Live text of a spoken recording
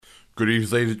Good evening,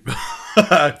 ladies.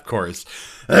 Of course.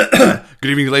 Good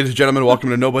evening, ladies and gentlemen.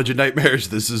 Welcome to No Budget Nightmares.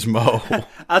 This is Mo.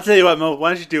 I'll tell you what, Mo. Why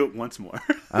don't you do it once more?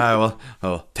 Well,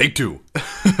 take two.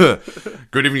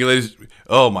 Good evening, ladies.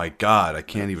 Oh my God, I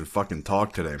can't even fucking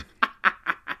talk today.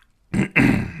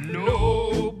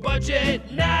 No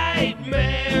budget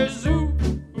nightmares. Ooh,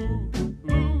 ooh,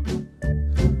 ooh.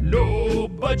 No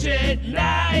budget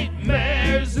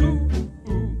nightmares. Ooh,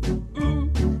 ooh,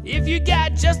 ooh. If you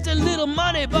got just a little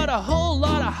money but a whole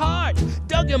lot of heart,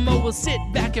 Doug and Mo will sit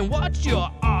back and watch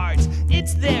your art.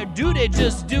 It's their duty,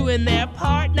 just doing their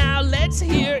part. Now let's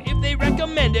hear if they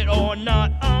recommend it or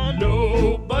not on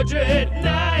No Budget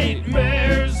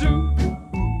Nightmares. Ooh.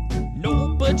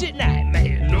 No budget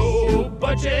nightmares. No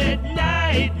budget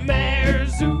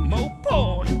nightmares. Ooh. Mo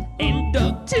Porn and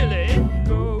Doug Tilley.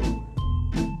 No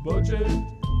budget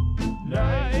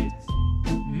nightmares.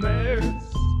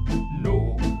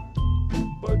 No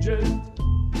budget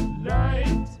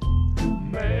nightmares.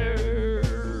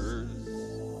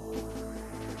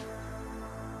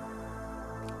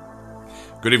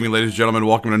 Good evening, ladies and gentlemen.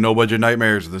 Welcome to No Budget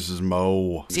Nightmares. This is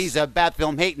Mo. He's a bad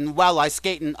film hating while I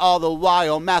skating all the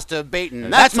while masturbating.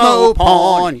 That's Mo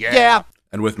Porn, yeah.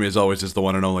 And with me, as always, is the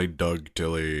one and only Doug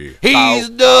Tilley. He's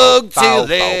Doug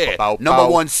Tilley, number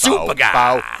one super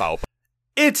guy.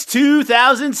 It's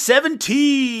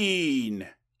 2017.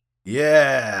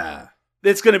 Yeah.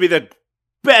 It's going to be the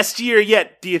best year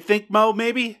yet. Do you think, Mo,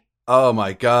 maybe? Oh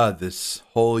my God, this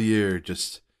whole year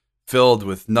just filled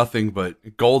with nothing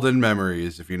but golden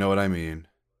memories, if you know what I mean.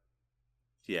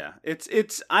 Yeah,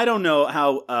 it's. I don't know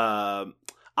how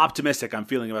optimistic I'm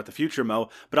feeling about the future, Mo,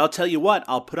 but I'll tell you what,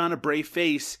 I'll put on a brave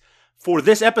face for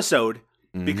this episode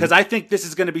because I think this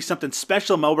is going to be something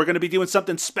special, Mo. We're going to be doing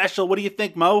something special. What do you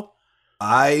think, Mo?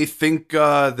 I think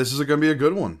this is going to be a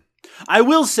good one. I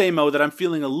will say, Mo, that I'm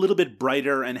feeling a little bit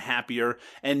brighter and happier,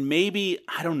 and maybe,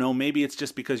 I don't know, maybe it's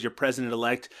just because your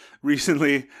president-elect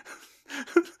recently...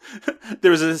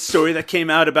 there was a story that came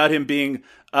out about him being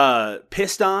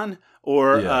pissed on,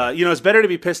 or, it's better to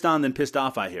be pissed on than pissed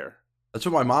off, I hear. That's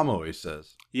what my mom always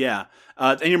says. Yeah.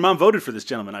 And your mom voted for this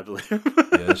gentleman, I believe.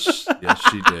 Yes,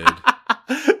 she did.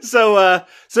 So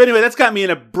anyway, that's got me in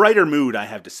a brighter mood, I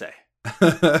have to say.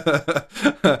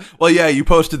 Well, yeah, you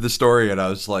posted the story, and I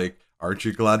was like, aren't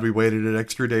you glad we waited an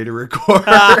extra day to record?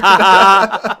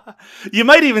 You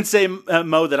might even say,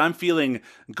 Mo, that I'm feeling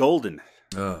golden.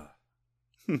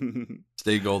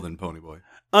 Stay golden, pony boy.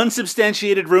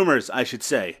 Unsubstantiated rumors, I should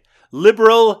say.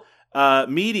 Liberal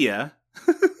media,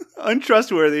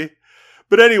 untrustworthy.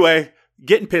 But anyway,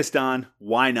 getting pissed on,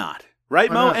 why not? Right,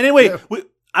 Mo? Not? Anyway, Yeah.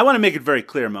 I want to make it very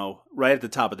clear, Mo, right at the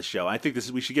top of the show. I think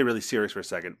we should get really serious for a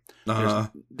second.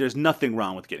 There's nothing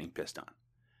wrong with getting pissed on.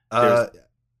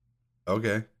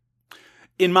 Okay.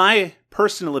 In my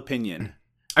personal opinion...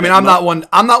 I mean, I'm not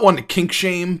one to kink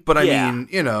shame, but I Yeah. mean,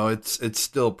 it's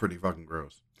still pretty fucking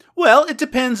gross. Well, it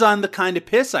depends on the kind of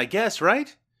piss, I guess,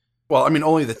 right? Well, I mean,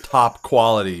 only the top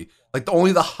quality,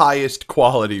 only the highest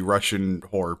quality Russian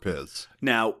whore piss.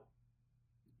 Now,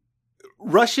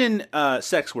 Russian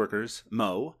sex workers,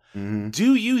 Mo,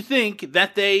 do you think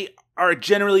that they are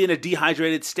generally in a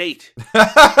dehydrated state?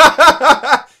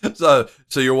 So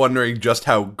you're wondering just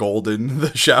how golden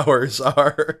the showers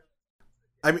are?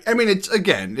 I mean,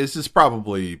 this is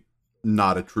probably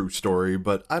not a true story,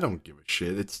 but I don't give a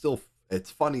shit. It's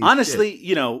funny. Honestly, shit.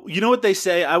 you know what they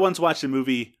say? I once watched a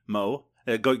movie, Mo,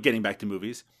 getting back to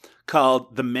movies,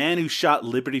 called The Man Who Shot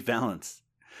Liberty Valance.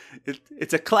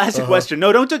 It's a classic Western.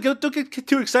 No, don't get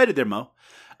too excited there, Mo.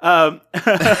 And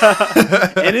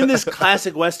in this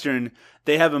classic Western,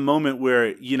 they have a moment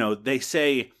where, they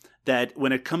say that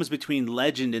when it comes between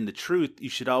legend and the truth, you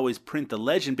should always print the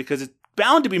legend because it's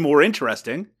bound to be more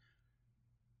interesting.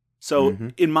 So,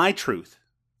 in my truth,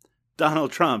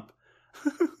 Donald Trump,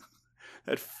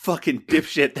 that fucking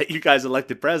dipshit that you guys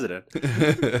elected president,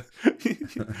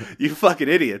 you fucking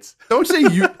idiots. Don't say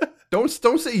you. Don't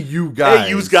say you guys. Hey,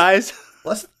 yous guys.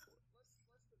 Less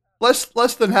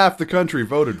than half the country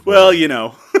voted for Well, him.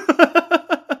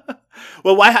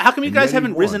 Well, why? How come you And guys yet he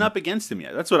haven't risen won. up against him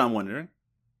yet? That's what I'm wondering.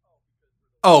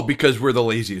 Oh, because we're the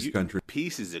laziest country.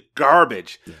 Pieces of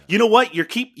garbage. Yeah. You know what? You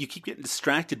keep getting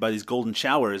distracted by these golden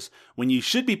showers when you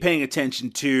should be paying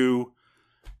attention to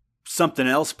something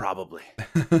else, probably.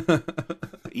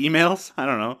 Emails? I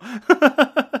don't know.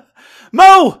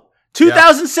 Mo!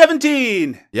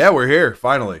 2017! Yeah, we're here,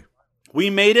 finally. We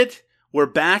made it. We're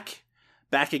back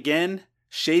again.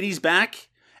 Shady's back.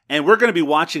 and we're going to be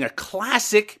watching a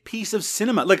classic piece of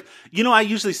cinema. Like, I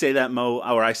usually say that, Mo,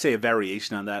 or I say a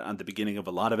variation on that on the beginning of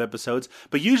a lot of episodes,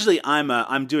 but usually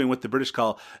I'm doing what the British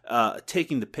call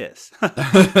taking the piss.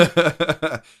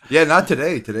 Yeah, not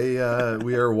today. Today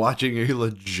we are watching a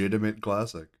legitimate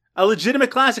classic. A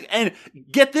legitimate classic. And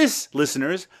get this,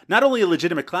 listeners, not only a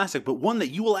legitimate classic, but one that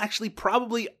you will actually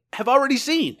probably have already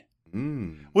seen.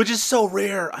 Which is so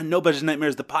rare on No Budget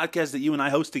Nightmares, the podcast that you and I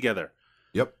host together.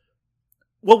 Yep.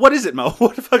 Well, what is it, Mo?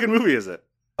 What fucking movie is it?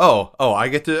 Oh, I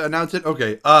get to announce it?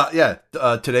 Okay.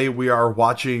 Today we are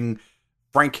watching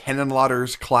Frank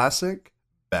Henenlotter's classic,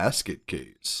 Basket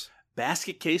Case.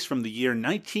 Basket Case from the year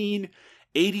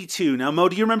 1982. Now, Mo,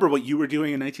 do you remember what you were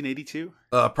doing in 1982?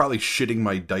 Probably shitting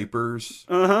my diapers.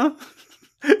 Uh-huh.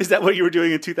 Is that what you were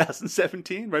doing in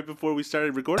 2017, right before we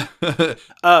started recording?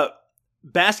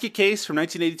 Basket Case from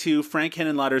 1982, Frank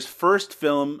Henenlotter's first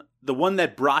film, the one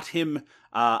that brought him,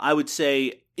 I would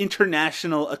say,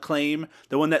 international acclaim,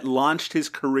 the one that launched his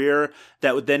career,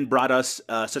 that would then brought us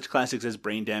such classics as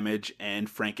Brain Damage and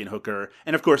Frankenhooker,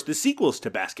 and of course the sequels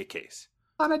to Basket Case.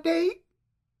 On a date?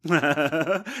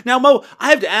 Now, Mo,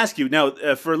 I have to ask you,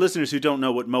 for listeners who don't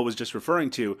know what Mo was just referring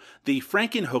to, the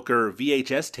Frankenhooker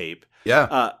VHS tape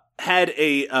had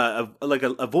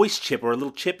a voice chip or a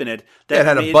little chip in it. It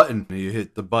had a button. You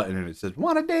hit the button and it says,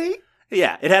 "Want a date?"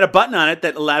 Yeah, it had a button on it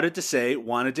that allowed it to say,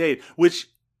 "Want a date," which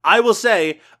I will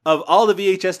say, of all the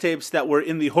VHS tapes that were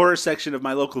in the horror section of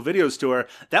my local video store,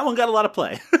 that one got a lot of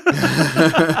play.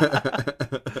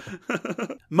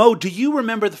 Mo, do you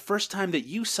remember the first time that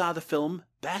you saw the film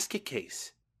Basket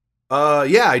Case?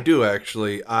 Yeah, I do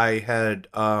actually. I had,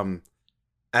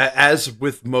 as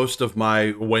with most of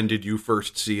my "when did you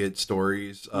first see it"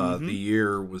 stories, the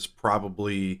year was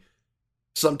probably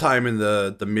sometime in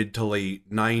the mid to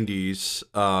late 90s,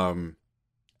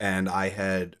 and I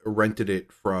had rented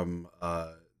it from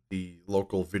the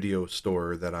local video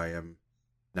store that I am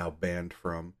now banned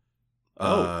from.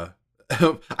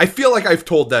 I feel like I've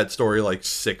told that story like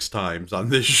 6 times on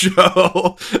this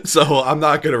show, so I'm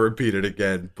not going to repeat it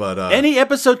again. But any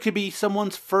episode could be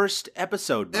someone's first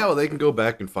episode. Yeah, well, they can go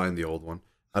back and find the old one.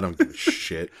 I don't give a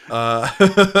shit.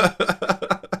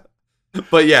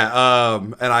 But yeah,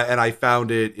 and I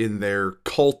found it in their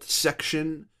cult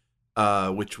section,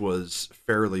 which was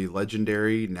fairly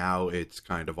legendary. Now it's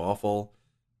kind of awful,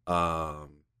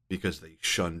 because they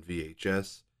shunned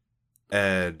VHS.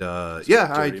 And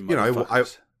yeah,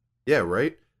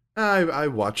 right. I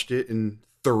watched it and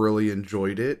thoroughly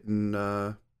enjoyed it,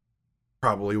 and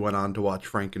probably went on to watch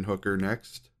Frankenhooker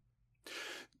next.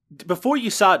 Before you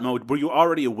saw it, Mo, were you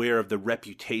already aware of the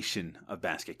reputation of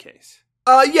Basket Case?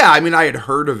 Yeah, I mean, I had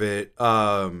heard of it,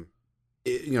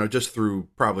 just through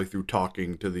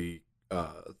talking to the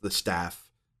staff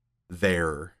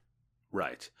there.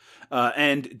 Right.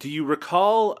 And do you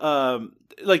recall,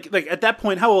 like at that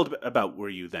point, how old about were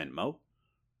you then, Mo?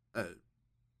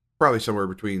 Probably somewhere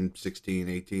between 16,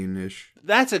 18-ish.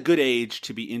 That's a good age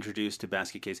to be introduced to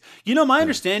Basket Case. My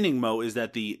understanding, Mo, is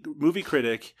that the movie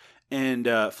critic and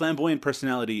flamboyant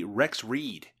personality Rex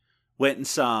Reed went and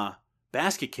saw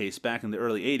Basket Case back in the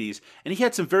early 80s, and he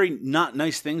had some very not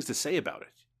nice things to say about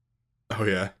it. Oh,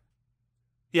 yeah?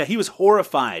 Yeah, he was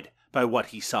horrified by what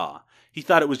he saw. He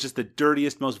thought it was just the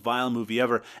dirtiest, most vile movie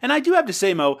ever. And I do have to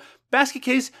say, Mo, Basket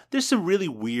Case, there's some really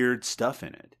weird stuff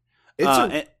in it.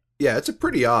 It's a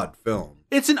pretty odd film.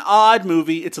 It's an odd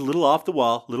movie. It's a little off the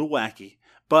wall, a little wacky.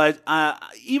 But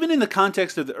even in the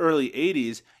context of the early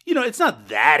 80s, it's not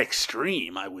that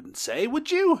extreme, I wouldn't say.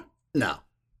 Would you? No,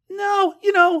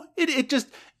 it just,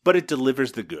 but it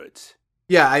delivers the goods.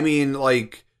 Yeah, I mean,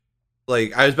 like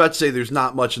I was about to say, there's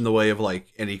not much in the way of like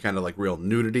any kind of like real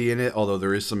nudity in it, although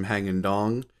there is some hanging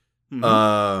dong.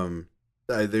 Mm-hmm.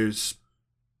 There's,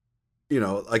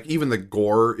 like even the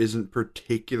gore isn't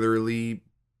particularly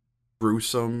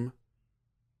gruesome.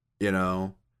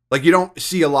 Like you don't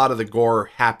see a lot of the gore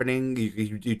happening.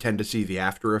 You tend to see the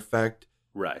after effect,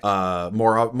 right?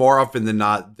 More often than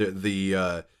not,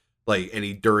 the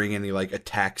during any like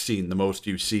attack scene, the most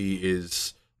you see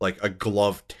is like a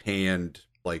gloved hand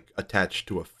like attached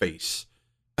to a face,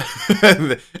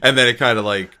 and then it kind of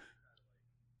like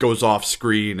goes off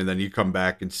screen, and then you come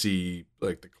back and see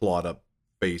like the clawed up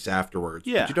face afterwards.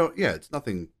 Yeah, but it's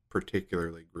nothing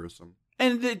particularly gruesome.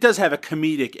 And it does have a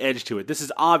comedic edge to it. This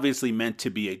is obviously meant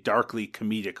to be a darkly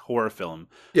comedic horror film.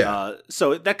 Yeah.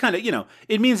 So that kind of,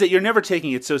 it means that you're never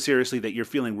taking it so seriously that you're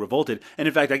feeling revolted. And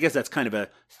in fact, I guess that's kind of a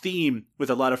theme with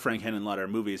a lot of Frank Henenlotter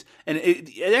movies. And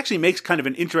it actually makes kind of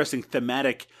an interesting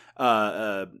thematic,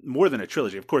 more than a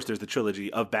trilogy. Of course, there's the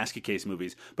trilogy of Basket Case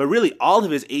movies. But really, all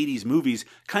of his 80s movies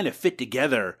kind of fit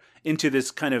together into this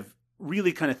kind of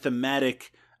really kind of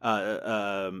thematic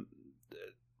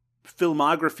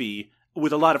filmography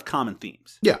with a lot of common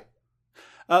themes. Yeah.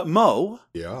 Mo,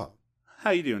 Yeah. how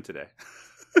you doing today?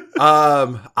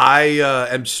 I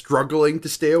am struggling to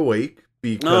stay awake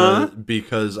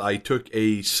because I took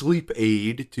a sleep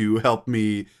aid to help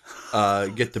me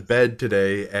get to bed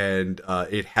today, and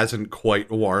it hasn't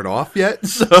quite worn off yet.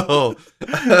 So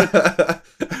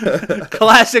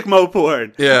Classic Mo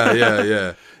porn.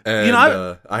 yeah. And You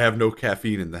know, I have no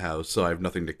caffeine in the house, so I have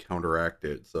nothing to counteract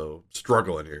it. So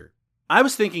struggling here. I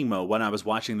was thinking, Mo, when I was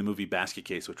watching the movie Basket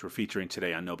Case, which we're featuring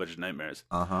today on No Budget Nightmares,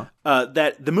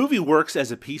 that the movie works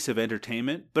as a piece of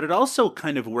entertainment, but it also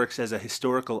kind of works as a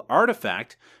historical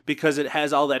artifact because it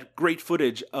has all that great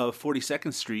footage of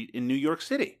 42nd Street in New York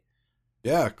City.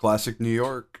 Yeah, classic New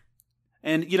York.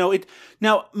 And, you know,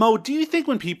 now, Mo, do you think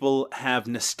when people have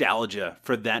nostalgia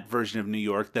for that version of New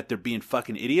York that they're being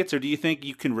fucking idiots, or do you think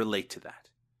you can relate to that?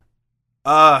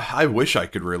 I wish I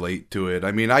could relate to it.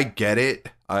 I mean, I get it,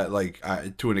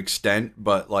 to an extent,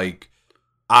 but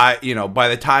by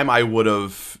the time I would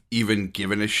have even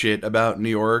given a shit about New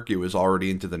York, it was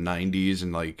already into the 90s,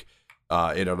 and it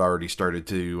had already started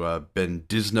to been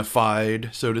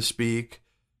Disneyfied, so to speak.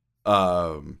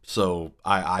 So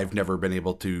I've never been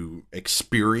able to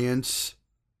experience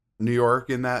New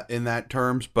York in that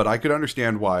terms, but I could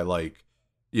understand why,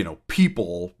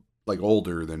 people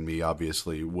older than me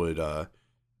obviously would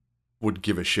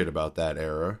give a shit about that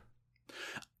era.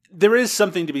 There is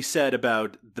something to be said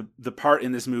about the part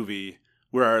in this movie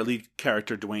where our lead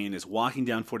character Dwayne is walking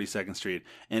down 42nd Street,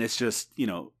 and it's just,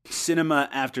 cinema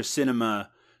after cinema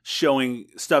showing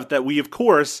stuff that we of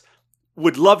course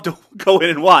would love to go in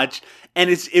and watch, and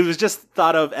it was just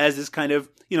thought of as this kind of,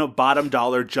 bottom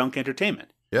dollar junk entertainment.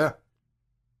 Yeah.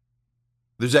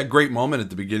 There's that great moment at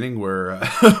the beginning where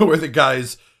where the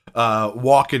guy's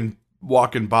walking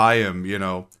by him,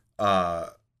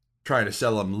 trying to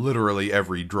sell him literally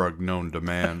every drug known to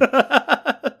man.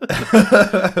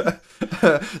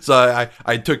 So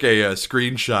I took a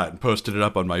screenshot and posted it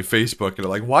up on my Facebook, and I'm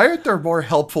like, why aren't there more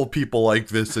helpful people like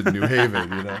this in New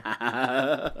Haven?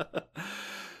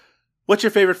 What's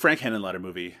your favorite Frank Henenlotter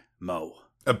movie, Mo?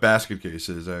 Basket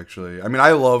Cases, actually. I mean,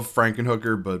 I love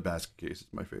Frankenhooker, but Basket Case is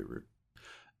my favorite.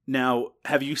 Now,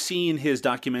 have you seen his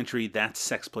documentary, That's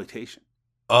Sexploitation?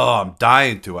 Oh, I'm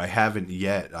dying to. I haven't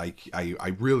yet. I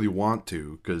really want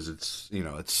to, because it's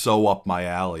so up my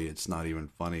alley. It's not even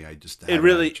funny. I just haven't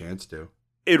had a chance to.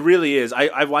 It really is.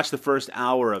 I've watched the first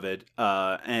hour of it,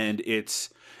 and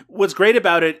what's great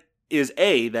about it is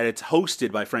that it's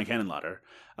hosted by Frank Henenlotter,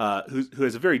 who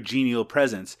has a very genial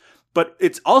presence. But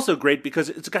it's also great because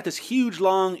it's got this huge,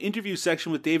 long interview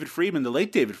section with David Friedman, the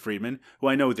late David Friedman, who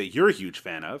I know that you're a huge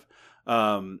fan of.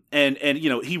 And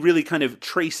he really kind of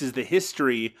traces the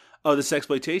history of the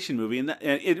sexploitation movie, and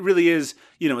it really is,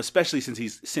 especially since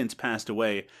he's since passed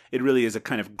away, it really is a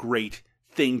kind of great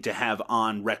thing to have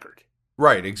on record.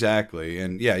 Right, exactly,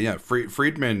 and yeah.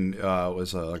 Friedman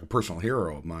was a personal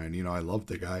hero of mine. I love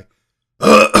the guy.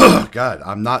 God,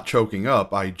 I'm not choking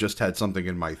up. I just had something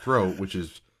in my throat, which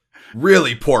is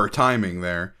really poor timing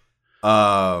there.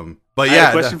 But yeah, I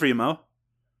have a question for you, Mo.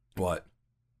 What?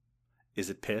 Is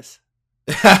it piss?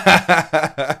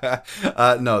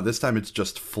 No, this time it's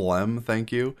just phlegm,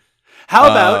 thank you. How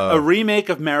about a remake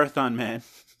of Marathon Man?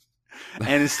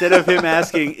 And instead of him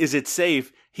asking, is it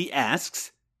safe, he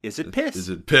asks, is it piss? Is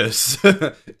it piss?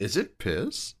 Is it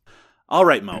piss? All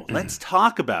right, Mo, let's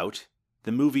talk about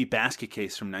the movie Basket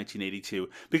Case from 1982,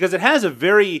 because it has a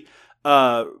very,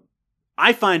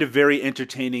 I find a very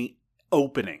entertaining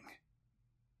opening.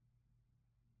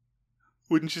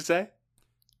 Wouldn't you say?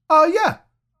 Oh, yeah.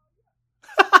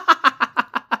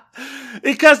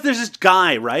 Because there's this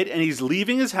guy, right? And he's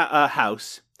leaving his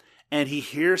house, and he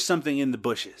hears something in the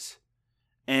bushes.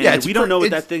 And we don't know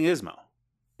what that thing is, Mo.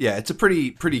 Yeah, it's a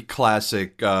pretty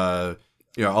classic, it's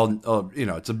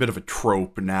a bit of a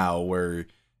trope now where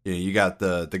you got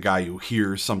the guy who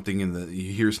hears something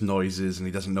he hears noises, and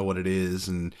he doesn't know what it is,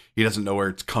 and he doesn't know where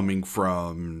it's coming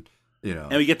from,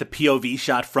 And we get the POV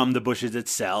shot from the bushes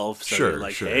itself. So you're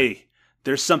like, hey,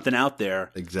 there's something out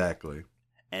there. Exactly.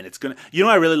 And it's going to... You know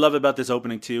what I really love about this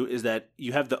opening, too, is that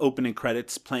you have the opening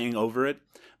credits playing over it,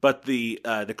 but the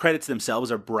credits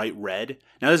themselves are bright red.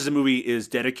 Now, this movie is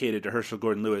dedicated to Herschel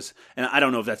Gordon Lewis, and I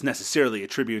don't know if that's necessarily a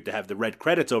tribute to have the red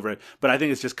credits over it, but I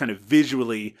think it's just kind of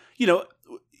visually...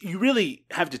 you really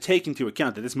have to take into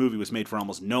account that this movie was made for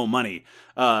almost no money,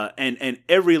 and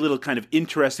every little kind of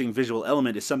interesting visual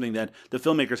element is something that the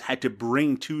filmmakers had to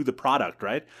bring to the product,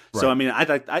 right? So I mean,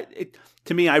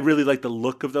 to me, I really like the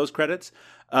look of those credits.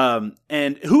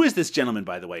 And who is this gentleman,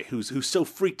 by the way, who's so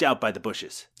freaked out by the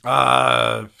bushes?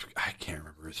 I can't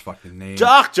remember his fucking name.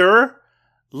 Dr.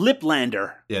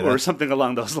 Liplander, or something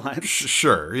along those lines.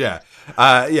 Sure, yeah.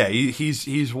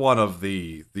 He's one of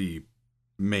the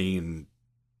main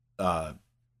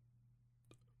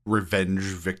revenge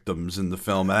victims in the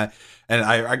film. And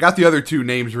I got the other two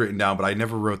names written down, but I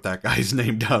never wrote that guy's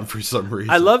name down for some reason.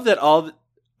 I love that all the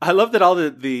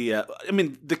I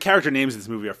mean, the character names in this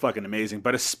movie are fucking amazing,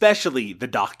 but especially the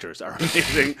doctors are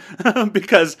amazing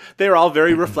because they're all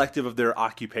very reflective of their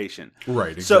occupation.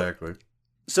 Right, exactly.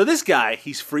 So this guy,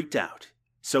 he's freaked out.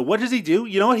 So what does he do?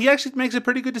 You know what? He actually makes a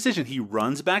pretty good decision. He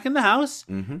runs back in the house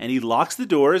and he locks the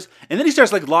doors, and then he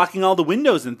starts like locking all the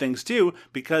windows and things too,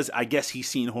 because I guess he's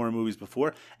seen horror movies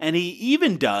before. And he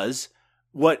even does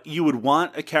what you would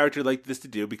want a character like this to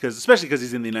do, especially because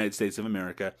he's in the United States of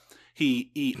America.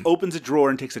 He opens a drawer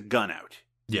and takes a gun out.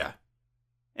 Yeah.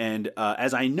 And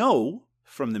as I know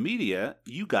from the media,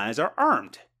 you guys are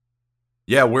armed.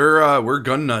 Yeah, we're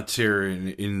gun nuts here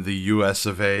in the U.S.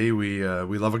 of A. We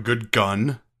love a good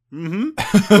gun.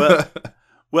 Mm-hmm.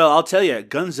 Well, I'll tell you,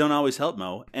 guns don't always help,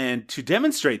 Mo. And to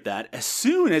demonstrate that, as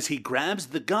soon as he grabs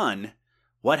the gun,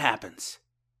 what happens?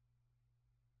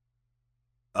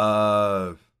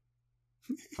 Huh?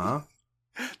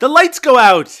 The lights go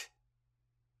out.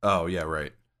 Oh yeah,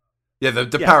 right. Yeah,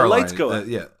 the power lights line. go out.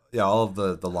 Yeah, all of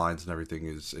the lines and everything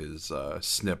is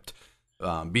snipped.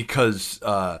 Because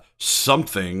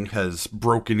something has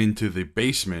broken into the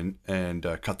basement and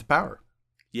cut the power.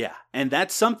 Yeah, and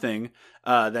that's something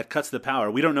that cuts the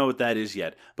power. We don't know what that is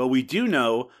yet, but we do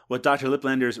know what Dr.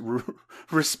 Liplander's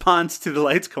response to the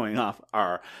lights going off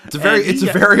are. It's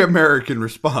a very American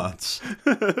response.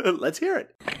 Let's hear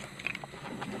it.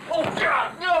 Oh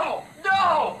God, no,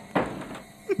 no!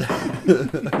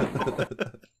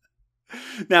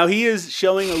 Now, he is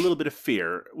showing a little bit of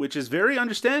fear, which is very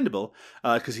understandable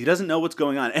because he doesn't know what's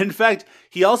going on. And in fact,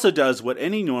 he also does what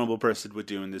any normal person would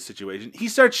do in this situation. He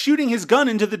starts shooting his gun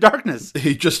into the darkness.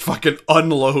 He just fucking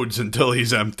unloads until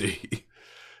he's empty.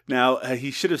 Now,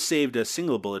 he should have saved a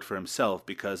single bullet for himself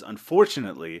because,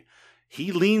 unfortunately,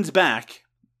 he leans back.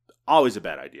 Always a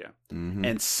bad idea. Mm-hmm.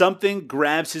 And something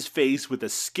grabs his face with a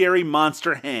scary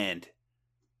monster hand.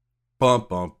 Bum,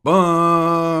 bum,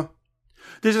 bum.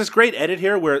 There's this great edit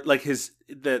here where like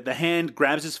the hand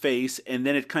grabs his face and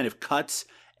then it kind of cuts,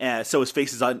 so his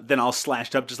face is then all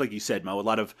slashed up, just like you said, Mo. A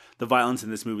lot of the violence in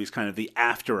this movie is kind of the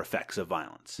after effects of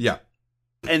violence. Yeah.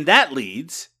 And that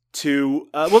leads to,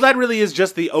 that really is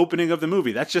just the opening of the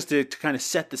movie. That's just to kind of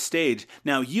set the stage.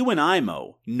 Now, you and I,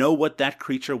 Mo, know what that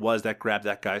creature was that grabbed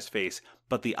that guy's face,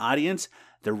 but the audience,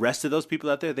 the rest of those people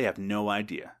out there, they have no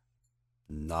idea.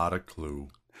 Not a clue.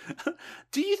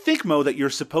 Do you think, Mo, that you're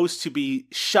supposed to be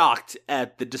shocked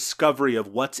at the discovery of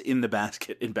what's in the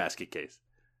basket case?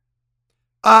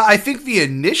 I think the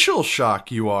initial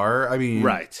shock you are. I mean,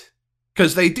 right,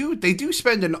 because they do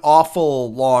spend an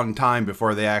awful long time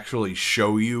before they actually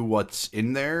show you what's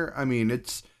in there. I mean,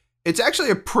 it's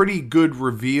actually a pretty good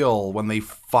reveal when they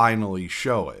finally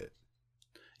show it.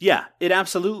 Yeah, it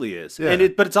absolutely is. Yeah.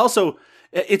 But it's also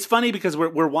it's funny because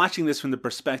we're watching this from the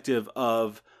perspective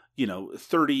of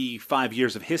 35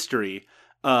 years of history.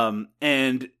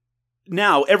 And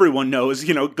now everyone knows,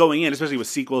 going in, especially with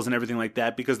sequels and everything like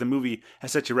that, because the movie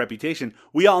has such a reputation,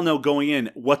 we all know going in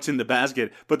what's in the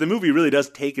basket, but the movie really does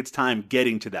take its time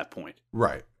getting to that point.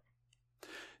 Right.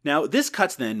 Now, this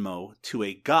cuts then, Mo, to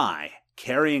a guy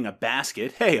carrying a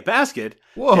basket. Hey, a basket.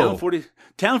 Whoa.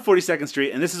 Down 42nd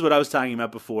Street. And this is what I was talking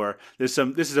about before. This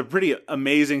is a pretty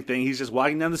amazing thing. He's just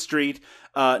walking down the street.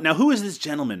 Now, who is this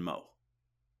gentleman, Mo?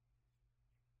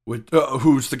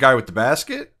 Who's the guy with the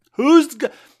basket? Who's the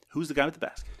guy with the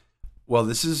basket? Well,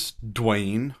 this is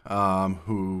Dwayne.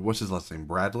 What's his last name?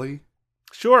 Bradley?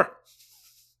 Sure.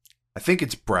 I think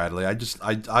it's Bradley.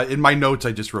 I in my notes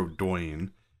I just wrote Dwayne.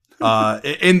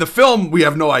 In the film, we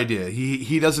have no idea.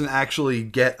 He doesn't actually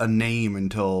get a name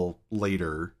until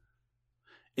later.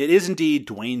 It is indeed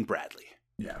Dwayne Bradley.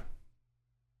 Yeah.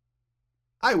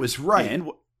 I was right. And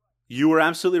you were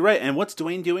absolutely right. And what's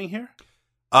Dwayne doing here?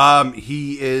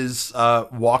 He is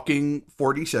walking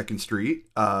 42nd Street.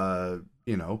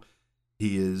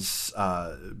 He is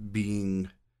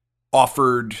being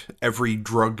offered every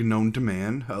drug known to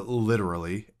man,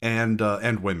 literally, and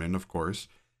women, of course,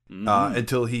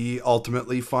 until he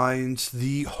ultimately finds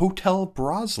the Hotel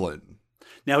Broslin.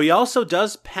 Now, he also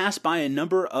does pass by a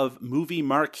number of movie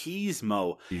marquees,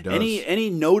 Mo. He does. Any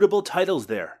notable titles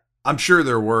there? I'm sure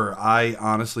there were. I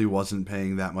honestly wasn't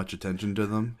paying that much attention to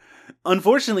them.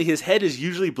 Unfortunately, his head is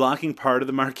usually blocking part of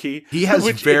the marquee. He has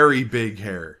very big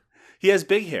hair. He has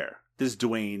big hair. This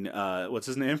Dwayne, what's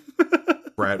his name?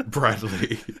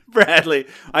 Bradley. Bradley.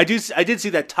 I did see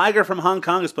that Tiger from Hong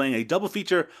Kong is playing a double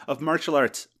feature of martial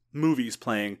arts movies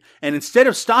playing. And instead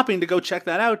of stopping to go check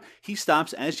that out, he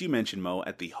stops, as you mentioned, Mo,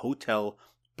 at the Hotel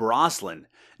Broslin.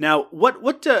 Now,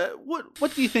 what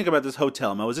do you think about this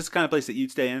hotel, Mo? Is this the kind of place that you'd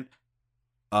stay in?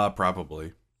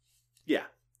 Probably. Yeah.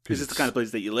 Is this the kind of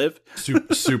place that you live?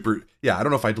 Super. Yeah, I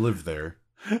don't know if I'd live there.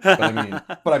 But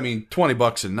I mean,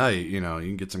 $20 a night, you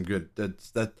can get some good.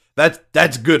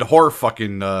 That's good horror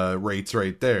fucking rates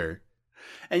right there.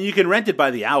 And you can rent it by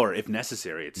the hour if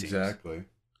necessary. It seems exactly.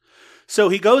 So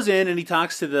he goes in and he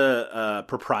talks to the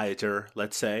proprietor,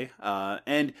 let's say,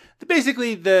 and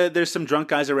basically there's some drunk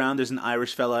guys around. There's an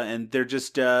Irish fella, and they're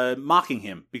just mocking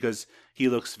him because he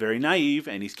looks very naive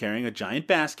and he's carrying a giant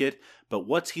basket. But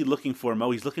what's he looking for,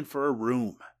 Mo? He's looking for a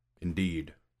room.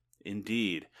 Indeed.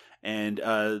 And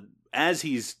as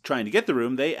he's trying to get the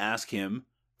room, they ask him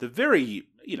the very,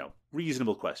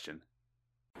 reasonable question.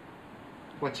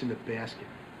 What's in the basket?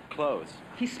 Clothes.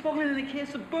 He's smuggling in a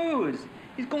case of booze.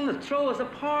 He's going to throw us a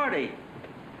party.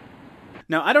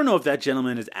 Now, I don't know if that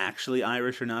gentleman is actually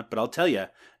Irish or not, but I'll tell you,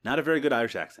 not a very good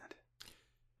Irish accent.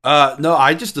 No,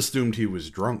 I just assumed he was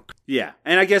drunk. Yeah,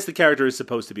 and I guess the character is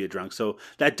supposed to be a drunk, so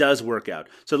that does work out.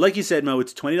 So like you said, Mo,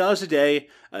 it's $20 a day.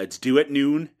 It's due at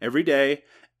noon every day.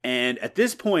 And at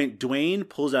this point, Dwayne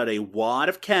pulls out a wad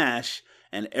of cash,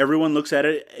 and everyone looks at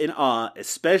it in awe,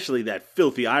 especially that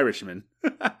filthy Irishman.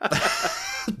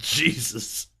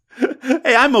 Jesus.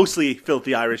 Hey, I'm mostly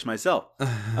filthy Irish myself.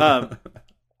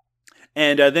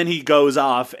 And then he goes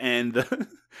off, and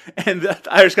the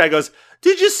Irish guy goes,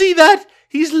 "Did you see that?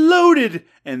 He's loaded."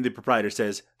 And the proprietor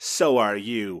says, "So are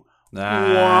you."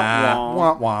 Wah,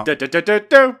 wah, wah. So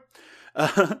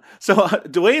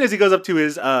Dwayne, as he goes up to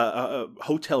his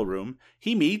hotel room,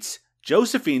 he meets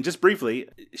Josephine, just briefly.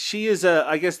 She is,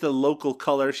 I guess, the local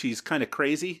color. She's kind of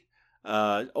crazy.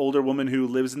 Older woman who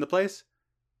lives in the place.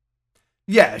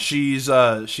 Yeah, she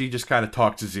just kind of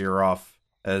talks his ear off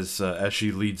as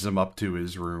she leads him up to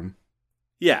his room.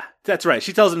 Yeah, that's right.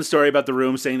 She tells him the story about the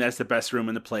room, saying that it's the best room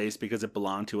in the place because it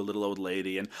belonged to a little old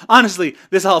lady. And honestly,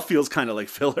 this all feels kind of like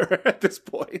filler at this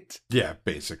point. Yeah,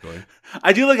 basically.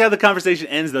 I do like how the conversation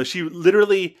ends, though. She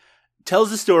literally tells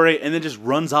the story and then just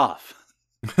runs off.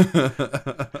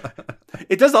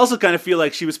 It does also kind of feel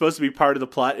like she was supposed to be part of the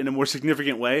plot in a more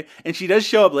significant way. And she does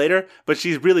show up later, but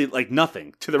she's really like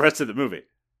nothing to the rest of the movie.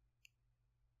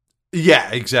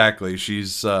 Yeah, exactly.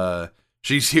 She's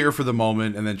here for the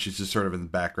moment, and then she's just sort of in the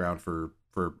background for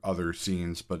other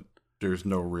scenes, but there's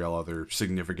no real other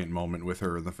significant moment with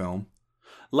her in the film.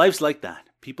 Life's like that.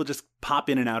 People just pop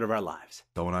in and out of our lives.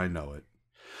 Don't I know it?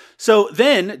 So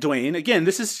then, Dwayne, again,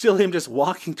 this is still him just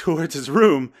walking towards his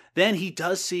room. Then he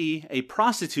does see a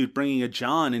prostitute bringing a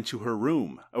John into her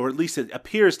room, or at least it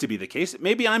appears to be the case.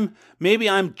 Maybe I'm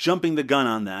jumping the gun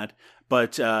on that,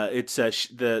 but it's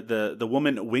the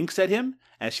woman winks at him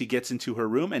as she gets into her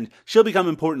room, and she'll become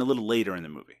important a little later in the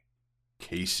movie.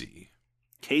 Casey.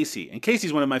 And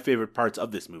Casey's one of my favorite parts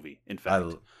of this movie, in fact.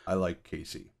 I like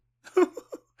Casey.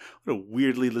 What a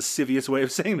weirdly lascivious way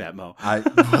of saying that, Mo. I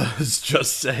was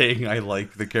just saying I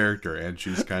like the character, and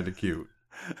she's kind of cute.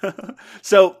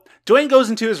 So Dwayne goes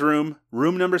into his room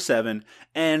number 7,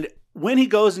 and when he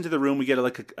goes into the room, we get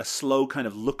a slow kind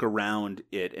of look around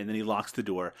it, and then he locks the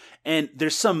door. And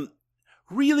there's some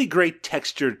really great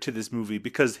texture to this movie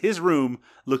because his room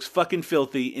looks fucking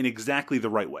filthy in exactly the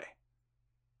right way.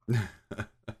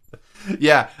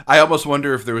 Yeah, I almost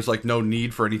wonder if there was like no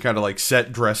need for any kind of like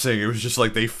set dressing. It was just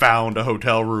like they found a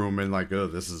hotel room and like, oh,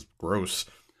 this is gross.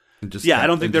 I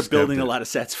don't think they're building a lot of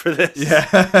sets for this. Yeah.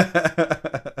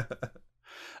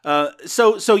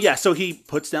 So he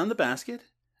puts down the basket,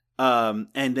 and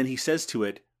then he says to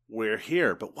it, "We're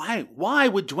here." But why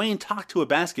would Dwayne talk to a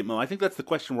basket, Mo? I think that's the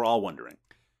question we're all wondering.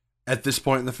 At this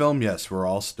point in the film, yes, we're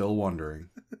all still wondering.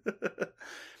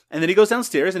 And then he goes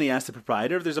downstairs and he asks the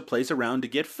proprietor if there's a place around to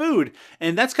get food.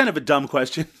 And that's kind of a dumb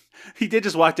question. He did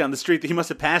just walk down the street. He must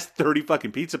have passed 30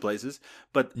 fucking pizza places.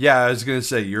 But yeah, I was going to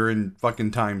say, you're in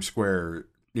fucking Times Square,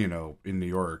 in New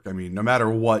York. I mean, no matter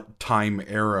what time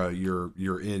era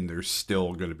you're in, there's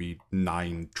still going to be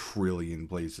 9 trillion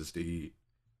places to eat.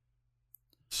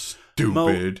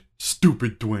 Stupid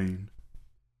Dwayne.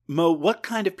 Mo, what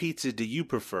kind of pizza do you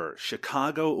prefer,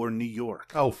 Chicago or New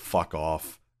York? Oh, fuck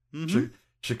off. Mm-hmm.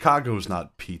 Chicago's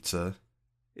not pizza.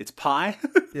 It's pie.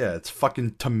 Yeah, it's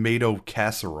fucking tomato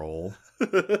casserole.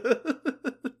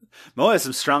 Mo has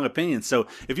some strong opinions. So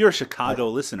if you're a Chicago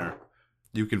listener,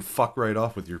 you can fuck right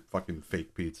off with your fucking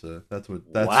fake pizza. That's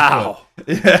wow. What,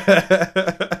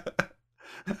 yeah.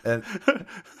 And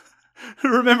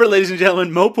remember, ladies and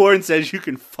gentlemen, Mo Porn says you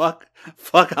can fuck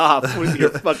off with your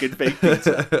fucking fake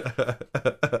pizza.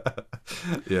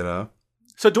 You know.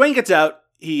 So Dwayne gets out.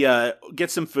 He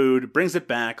gets some food, brings it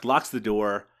back, locks the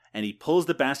door, and he pulls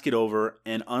the basket over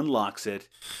and unlocks it.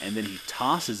 And then he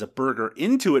tosses a burger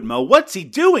into it. Mo, what's he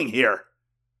doing here?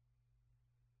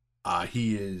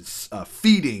 He is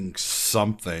feeding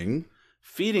something.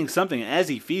 Feeding something. As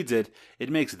he feeds it, it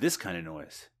makes this kind of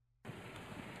noise.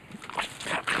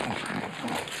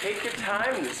 Take your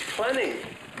time, there's plenty.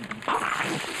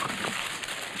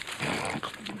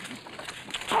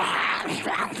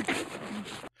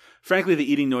 Frankly, the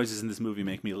eating noises in this movie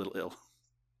make me a little ill.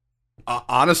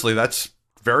 Honestly, that's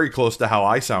very close to how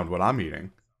I sound when I'm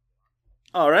eating.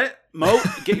 All right, Mo,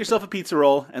 get yourself a pizza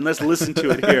roll and let's listen to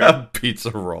it here. A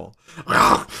pizza roll.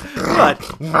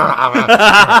 What?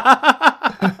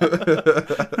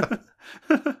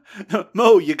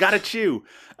 Mo, you gotta chew.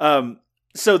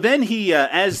 So then he,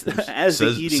 as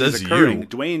the eating is occurring,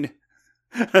 Dwayne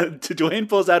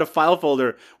pulls out a file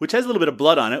folder which has a little bit of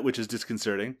blood on it, which is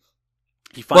disconcerting.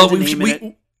 He finds a name in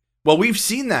it. Well, we've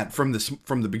seen that from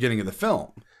the beginning of the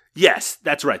film. Yes,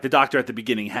 that's right. The doctor at the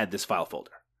beginning had this file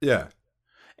folder. Yeah.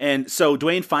 And so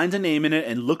Dwayne finds a name in it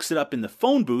and looks it up in the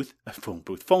phone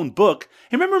book.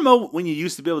 Hey, remember, Mo, when you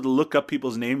used to be able to look up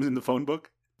people's names in the phone book?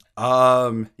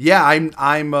 Yeah,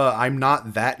 I'm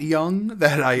not that young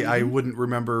that I wouldn't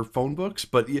remember phone books,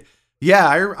 but yeah,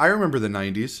 I remember the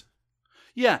 90s.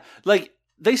 Yeah, like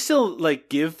they still like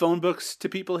give phone books to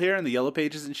people here in the Yellow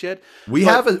Pages and shit. We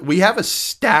have a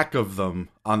stack of them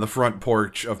on the front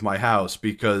porch of my house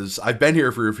because I've been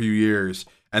here for a few years,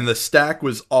 and the stack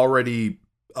was already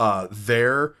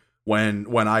there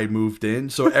when I moved in.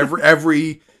 So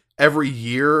every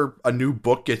year a new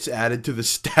book gets added to the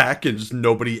stack, and just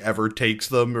nobody ever takes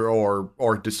them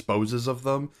or disposes of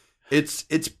them. It's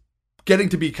getting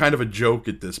to be kind of a joke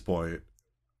at this point.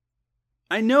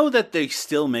 I know that they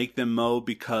still make them, Mo,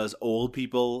 because old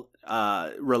people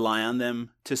rely on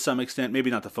them to some extent.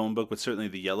 Maybe not the phone book, but certainly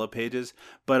the Yellow Pages.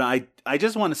 But I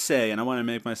just want to say, and I want to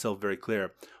make myself very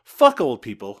clear, fuck old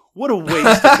people. What a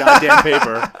waste of goddamn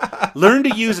paper. Learn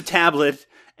to use a tablet.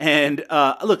 And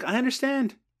look, I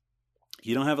understand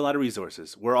you don't have a lot of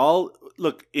resources. We're all,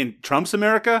 look, in Trump's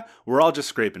America, we're all just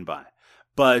scraping by.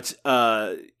 But,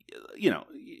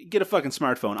 get a fucking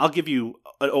smartphone. I'll give you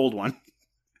an old one.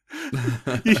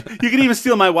 you can even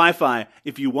steal my Wi-Fi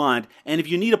if you want. And if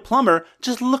you need a plumber,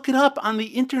 just look it up on the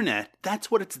internet. That's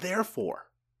what it's there for.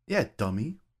 Yeah,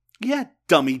 dummy. Yeah,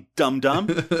 dummy, dum-dum.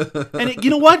 And you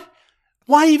know what?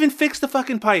 Why even fix the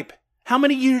fucking pipe? How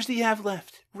many years do you have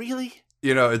left? Really?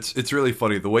 You know, it's really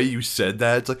funny. The way you said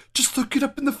that, it's like, just look it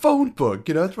up in the phone book.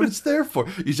 You know, that's what it's there for.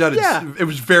 You sounded, yeah. It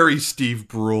was very Steve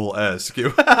Brule-esque.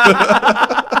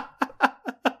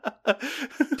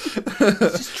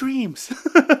 It's just dreams.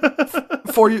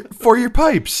 for your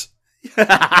pipes.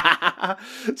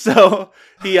 So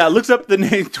he looks up the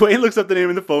name. Dwayne looks up the name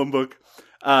in the phone book,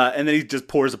 and then he just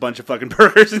pours a bunch of fucking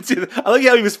burgers into. I like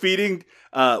how he was feeding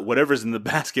whatever's in the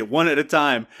basket one at a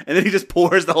time, and then he just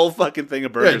pours the whole fucking thing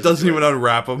of burgers. Yeah, it doesn't even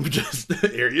unwrap them. Just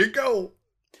here you go.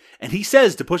 And he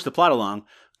says, to push the plot along,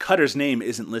 Cutter's name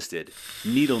isn't listed.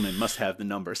 Needleman must have the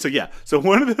number. So yeah, so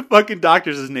one of the fucking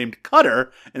doctors is named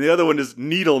Cutter, and the other one is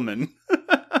Needleman.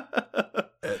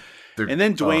 And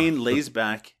then Dwayne lays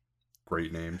back.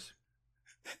 Great names.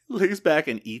 Lays back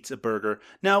and eats a burger.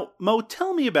 Now, Mo,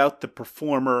 tell me about the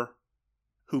performer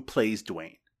who plays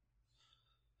Dwayne.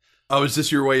 Oh, is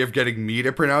this your way of getting me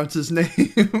to pronounce his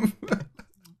name?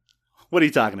 What are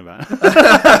you talking about?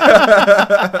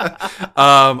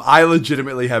 I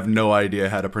legitimately have no idea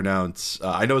how to pronounce.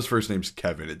 I know his first name's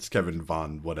Kevin. It's Kevin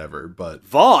Von whatever, but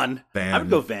Vaughn. Van. I would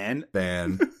go Van.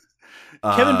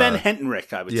 Kevin Van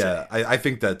Hentenrich, I would say. Yeah, I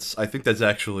think that's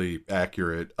actually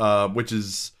accurate. Which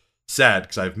is sad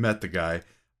because I've met the guy.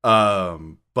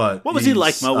 But what was he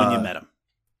like, Mo, when you met him?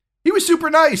 He was super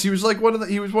nice. He was like one of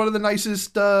the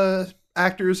nicest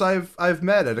actors I've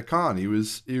met at a con. He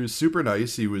was super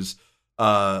nice. He was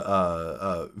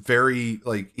very,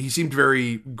 like, he seemed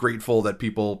very grateful that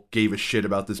people gave a shit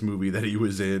about this movie that he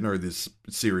was in, or this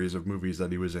series of movies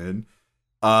that he was in.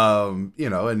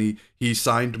 And he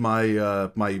signed my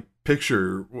my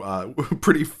picture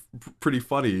pretty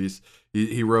funny.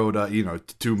 He wrote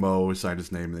to Mo, signed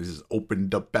his name, and he says, "Open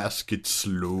the basket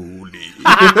slowly."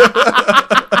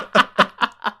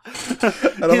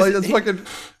 And I'm like, that's fucking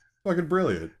Fucking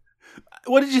brilliant.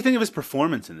 What did you think of his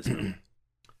performance in this movie?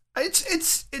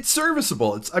 It's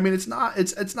serviceable. It's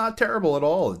not terrible at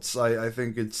all. I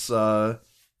think it's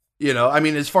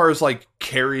as far as like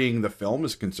carrying the film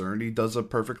is concerned, he does a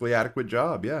perfectly adequate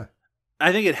job. Yeah.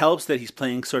 I think it helps that he's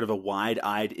playing sort of a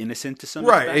wide-eyed innocent to some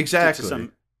right, respect, exactly.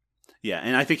 Yeah,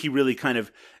 and I think he really kind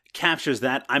of captures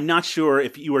that. I'm not sure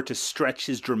if you were to stretch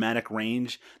his dramatic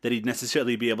range that he'd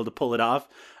necessarily be able to pull it off.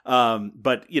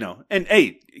 But, and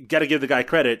hey, got to give the guy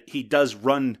credit. He does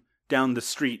run down the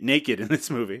street naked in this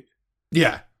movie.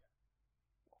 Yeah.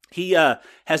 He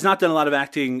has not done a lot of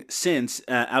acting since,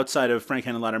 outside of Frank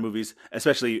Henenlotter movies,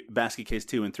 especially Basket Case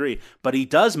 2 and 3. But he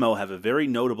does, Mo, have a very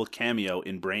notable cameo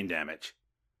in Brain Damage.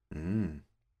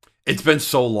 It's been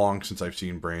so long since I've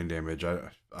seen Brain Damage.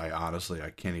 I honestly, I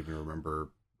can't even remember.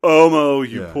 Oh, Mo,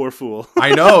 you poor fool.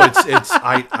 I know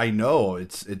I know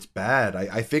it's bad.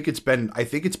 I think it's been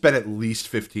at least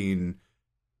 15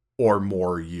 or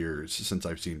more years since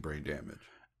I've seen Brain Damage.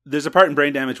 There's a part in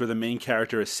Brain Damage where the main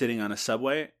character is sitting on a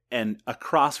subway, and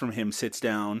across from him sits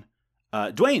down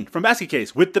Dwayne from Basket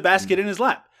Case with the basket in his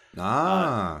lap.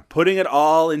 Putting it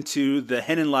all into the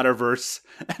Henenlotter verse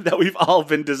that we've all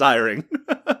been desiring.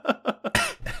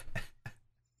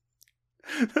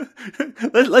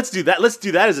 Let's do that. Let's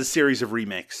do that as a series of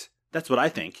remakes. That's what I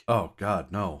think. Oh,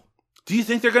 God, no. Do you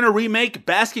think they're going to remake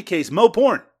Basket Case Mo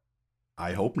Porn?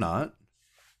 I hope not.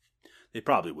 They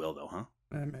probably will, though, huh?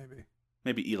 Maybe.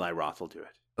 Maybe Eli Roth will do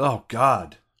it. Oh,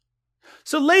 God.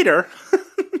 So later,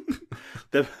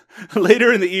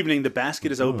 later in the evening, the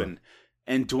basket is open,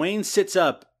 and Dwayne sits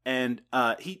up, and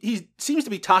he seems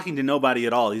to be talking to nobody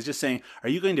at all. He's just saying, "Are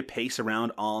you going to pace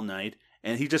around all night?"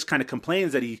 And he just kind of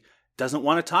complains that he doesn't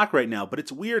want to talk right now. But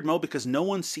it's weird, Mo, because no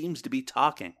one seems to be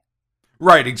talking.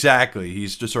 Right, exactly.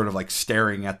 He's just sort of like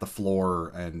staring at the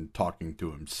floor and talking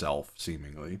to himself,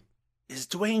 seemingly. Is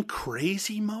Dwayne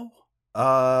crazy, Mo?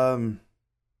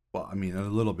 Well, I mean, a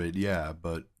little bit, yeah,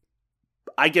 but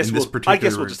I guess we'll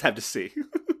just have to see.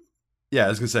 Yeah, I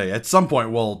was gonna say at some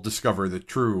point we'll discover the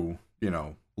true,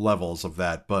 levels of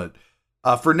that. But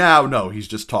for now, no, he's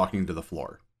just talking to the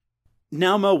floor.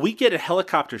 Now, Mo, we get a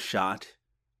helicopter shot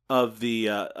of the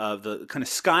kind of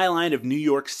skyline of New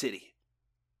York City.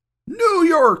 New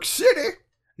York City.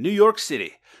 New York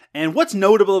City. And what's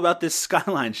notable about this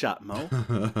skyline shot,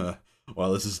 Mo?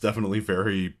 Well, this is definitely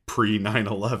very pre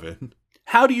 9/11.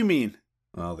 How do you mean?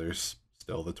 Well, there's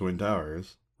still the Twin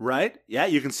Towers. Right? Yeah,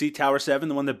 you can see Tower 7,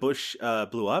 the one that Bush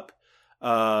blew up.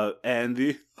 And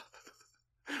the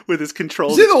with his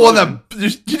controls. Did you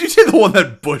say the one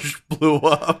that Bush blew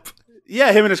up?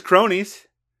 Yeah, him and his cronies.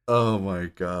 Oh my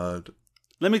God.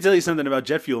 Let me tell you something about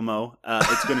jet fuel, Mo.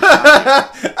 It's going to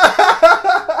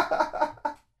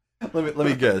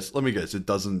Let me guess. It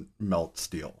doesn't melt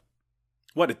steel.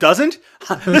 What, it doesn't?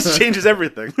 This changes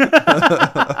everything.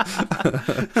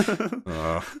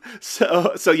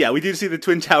 So yeah, we do see the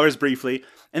Twin Towers briefly.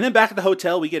 And then back at the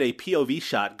hotel, we get a POV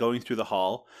shot going through the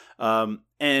hall.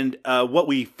 And what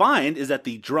we find is that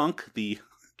the drunk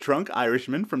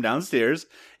Irishman from downstairs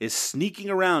is sneaking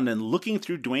around and looking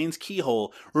through Dwayne's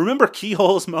keyhole. Remember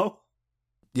keyholes, Mo?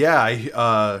 Yeah,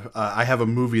 I have a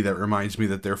movie that reminds me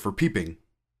that they're for peeping.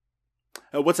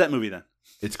 What's that movie then?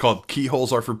 It's called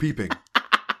Keyholes Are for Peeping.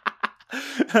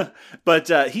 But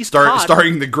he's caught.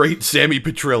 Starring the great Sammy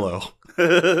Petrillo.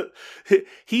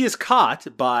 He is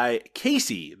caught by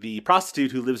Casey, the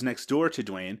prostitute who lives next door to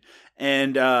Dwayne,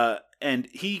 and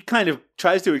he kind of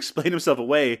tries to explain himself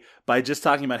away by just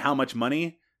talking about how much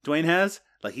money Dwayne has.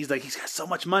 He's got so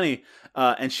much money,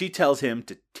 and she tells him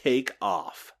to take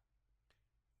off.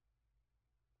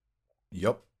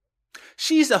 Yep.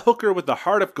 She's a hooker with the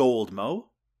heart of gold, Mo.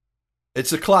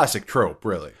 It's a classic trope,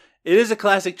 really. It is a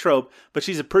classic trope, but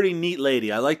she's a pretty neat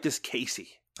lady. I like this Casey.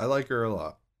 I like her a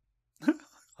lot.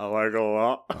 I like her a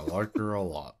lot. I like her a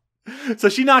lot. So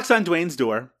she knocks on Dwayne's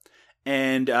door,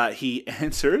 and he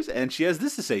answers, and she has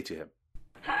this to say to him.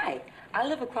 Hi, I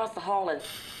live across the hall, and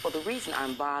the reason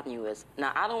I'm bothering you is,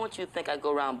 now I don't want you to think I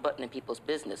go around buttoning people's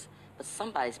business, but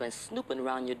somebody's been snooping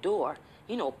around your door,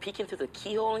 peeking through the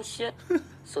keyhole and shit.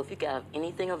 So if you got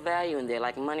anything of value in there,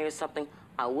 like money or something,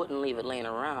 I wouldn't leave it laying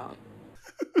around.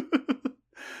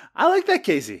 I like that,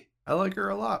 Casey. I like her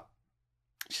a lot.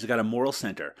 She's got a moral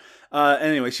center.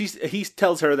 Anyway, he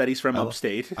tells her that he's from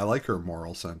upstate. I like her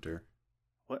moral center.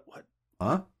 What?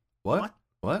 Huh? What?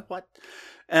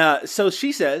 So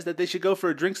she says that they should go for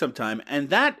a drink sometime, and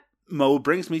that, Mo,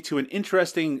 brings me to an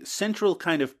interesting central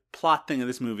kind of plot thing of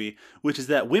this movie, which is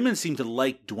that women seem to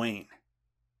like Dwayne.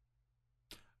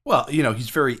 Well, he's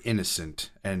very innocent,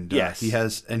 and yes. he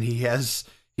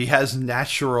has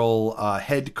natural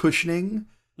head cushioning,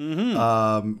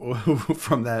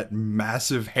 from that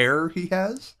massive hair he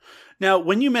has. Now,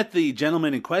 when you met the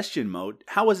gentleman in question, Mo,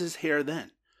 how was his hair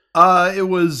then? It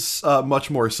was much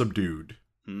more subdued.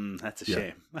 That's a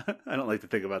shame. I don't like to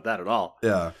think about that at all.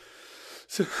 Yeah.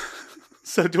 So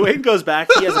Dwayne goes back.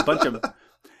 He has a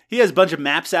bunch of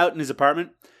maps out in his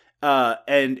apartment,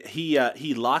 and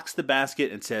he locks the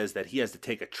basket and says that he has to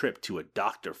take a trip to a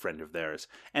doctor friend of theirs,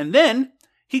 and then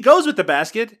he goes with the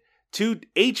basket to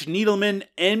H. Needleman,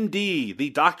 M.D., the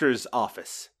doctor's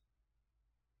office.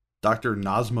 Dr.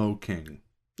 Nosmo King.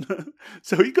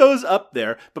 So he goes up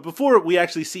there, but before we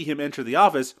actually see him enter the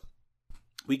office,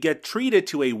 we get treated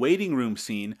to a waiting room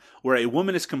scene where a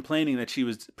woman is complaining that she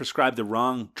was prescribed the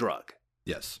wrong drug.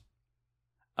 Yes.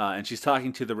 And she's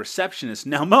talking to the receptionist.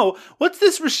 Now, Mo, what's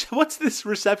this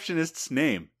receptionist's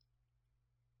name?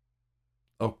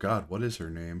 Oh, God, what is her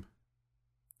name?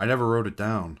 I never wrote it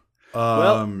down.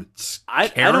 It's I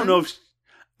don't know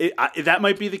if that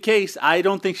might be the case. I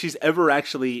don't think she's ever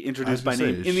actually introduced by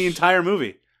name in the entire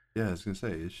movie. Yeah, I was going to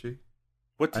say, is she?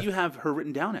 What do you have her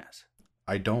written down as?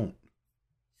 I don't.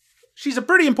 She's a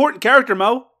pretty important character,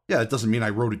 Mo. Yeah, it doesn't mean I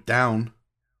wrote it down.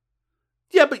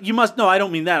 Yeah, but you must... No, I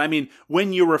don't mean that. I mean,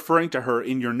 when you're referring to her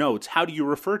in your notes, how do you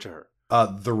refer to her?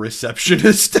 The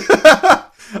receptionist.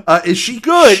 Is she...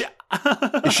 Good.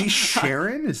 Is she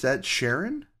Sharon? Is that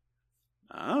Sharon?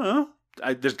 I don't know.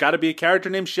 There's got to be a character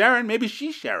named Sharon. Maybe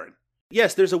she's Sharon.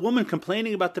 Yes, there's a woman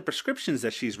complaining about the prescriptions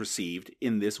that she's received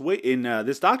in this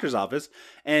doctor's office,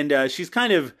 and she's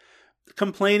kind of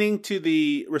complaining to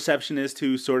the receptionist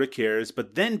who sort of cares.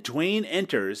 But then Dwayne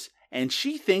enters, and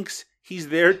she thinks he's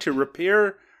there to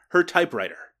repair her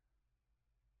typewriter.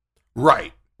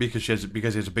 Right, because he has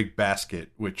a big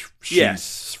basket, which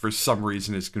she's for some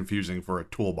reason is confusing for a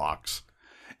toolbox.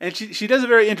 And she does a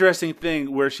very interesting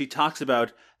thing where she talks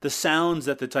about the sounds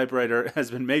that the typewriter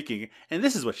has been making, and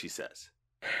this is what she says.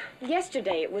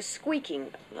 Yesterday it was squeaking,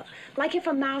 like if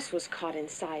a mouse was caught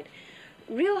inside.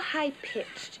 Real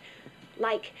high-pitched,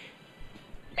 like...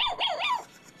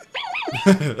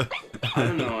 I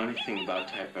don't know anything about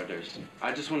typewriters.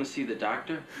 I just want to see the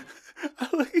doctor.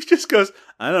 He just goes,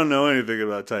 I don't know anything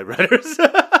about typewriters.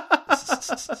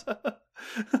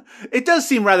 It does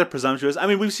seem rather presumptuous. I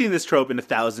mean, we've seen this trope in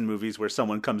 1,000 movies where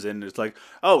someone comes in and it's like,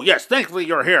 oh, yes, thankfully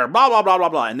you're here, blah, blah, blah, blah,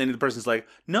 blah. And then the person's like,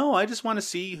 no, I just want to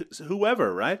see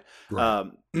whoever, right?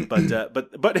 But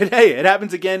hey, it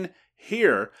happens again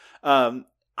here.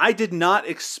 I did not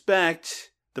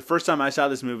expect the first time I saw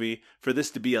this movie for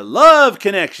this to be a love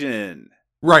connection.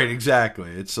 Right,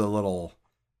 exactly. It's a little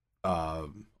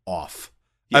off.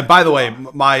 Yeah, and by the way,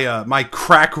 my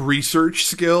crack research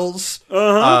skills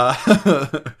have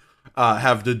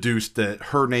deduced that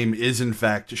her name is in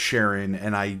fact Sharon,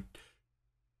 and I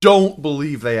don't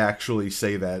believe they actually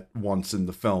say that once in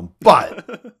the film,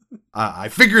 but I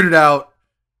figured it out.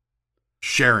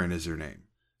 Sharon is her name.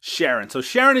 Sharon. So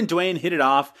Sharon and Dwayne hit it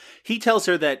off. He tells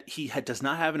her that he does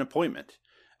not have an appointment.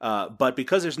 But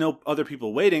because there's no other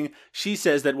people waiting, she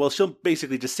says that, well, she'll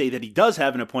basically just say that he does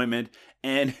have an appointment,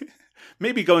 and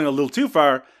maybe going a little too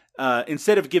far,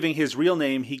 instead of giving his real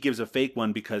name, he gives a fake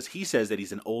one because he says that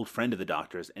he's an old friend of the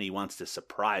doctor's and he wants to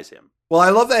surprise him. Well, I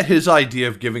love that his idea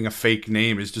of giving a fake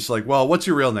name is just like, well, what's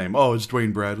your real name? Oh, it's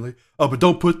Dwayne Bradley. Oh, but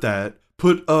don't put that.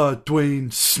 Put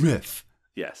Dwayne Smith.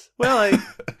 Yes. Well,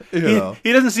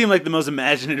 he doesn't seem like the most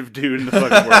imaginative dude in the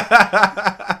fucking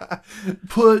world.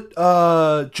 Put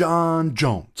John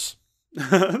Jones.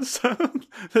 So,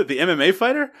 the MMA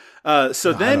fighter?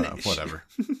 Whatever.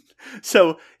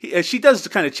 So she does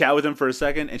kind of chat with him for a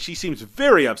second, and she seems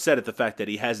very upset at the fact that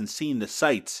he hasn't seen the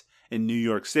sights in New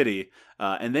York City.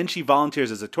 And then she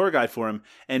volunteers as a tour guide for him.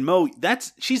 And Mo,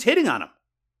 she's hitting on him.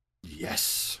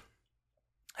 Yes.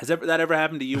 Has that ever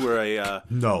happened to you where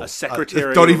no. A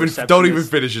secretary don't even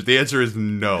finish it. The answer is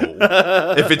no.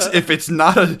 if it's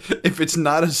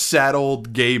not a sad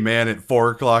old gay man at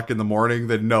 4:00 in the morning,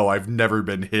 then no, I've never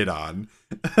been hit on.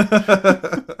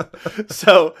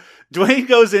 So Dwayne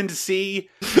goes in to see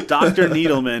Dr.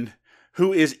 Needleman,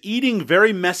 who is eating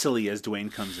very messily as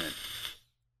Dwayne comes in.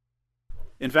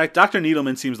 In fact, Dr.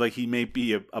 Needleman seems like he may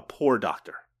be a poor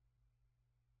doctor.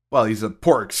 Well, he's a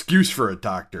poor excuse for a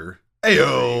doctor.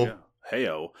 Heyo.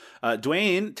 Heyo.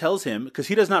 Dwayne tells him, because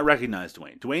he does not recognize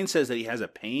Dwayne. Dwayne says that he has a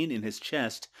pain in his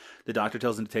chest. The doctor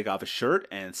tells him to take off his shirt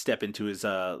and step into his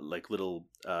little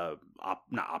not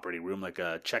operating room, like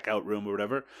a checkout room or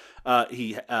whatever.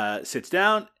 He sits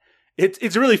down.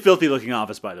 It's a really filthy looking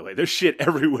office, by the way. There's shit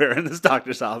everywhere in this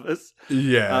doctor's office.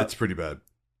 Yeah, it's pretty bad.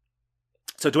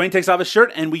 So Dwayne takes off his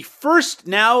shirt, and we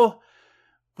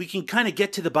can kind of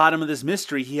get to the bottom of this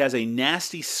mystery. He has a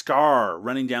nasty scar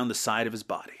running down the side of his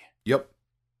body. Yep.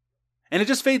 And it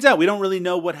just fades out. We don't really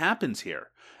know what happens here.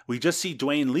 We just see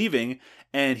Dwayne leaving,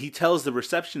 and he tells the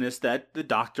receptionist that the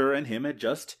doctor and him had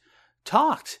just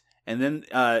talked. And then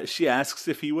she asks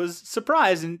if he was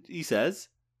surprised, and he says,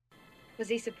 Was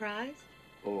he surprised?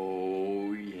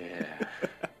 Oh, yeah.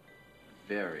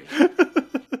 Very.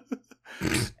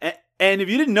 And if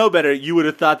you didn't know better, you would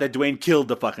have thought that Dwayne killed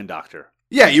the fucking doctor.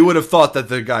 Yeah, you would have thought that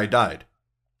the guy died.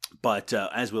 But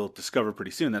as we'll discover pretty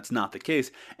soon, that's not the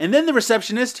case. And then the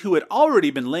receptionist, who had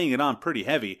already been laying it on pretty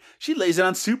heavy, she lays it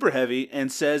on super heavy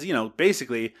and says,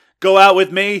 basically, go out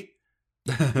with me.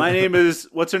 My name is,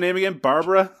 what's her name again?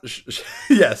 Barbara?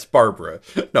 Yes, Barbara.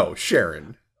 No,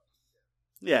 Sharon.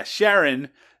 Yeah, Sharon.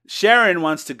 Sharon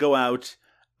wants to go out.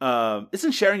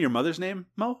 Isn't Sharon your mother's name,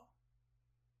 Mo?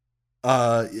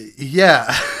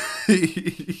 Yeah.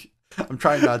 I'm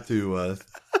trying not to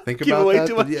think Give about away that.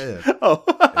 Too much? Yeah. Oh.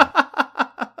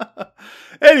 Yeah.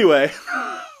 Anyway.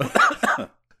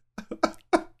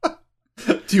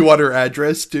 Do you want her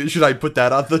address? Should I put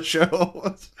that on the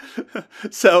show?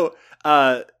 So,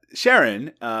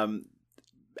 Sharon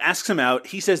asks him out.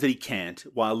 He says that he can't,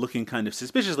 while looking kind of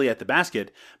suspiciously at the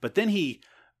basket. But then he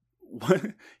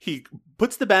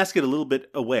puts the basket a little bit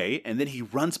away, and then he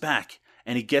runs back,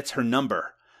 and he gets her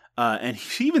number. And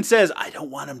she even says, I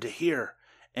don't want him to hear.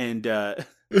 And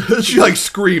she like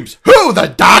screams, "Who,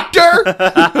 the doctor?"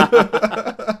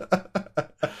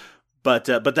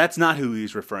 But that's not who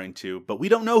he's referring to. But we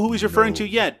don't know who he's referring to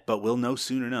yet, but we'll know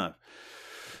soon enough.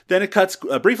 Then it cuts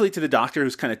briefly to the doctor,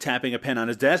 who's kind of tapping a pen on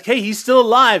his desk. Hey, he's still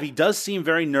alive. He does seem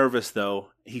very nervous, though.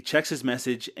 He checks his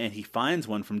message, and he finds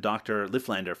one from Dr.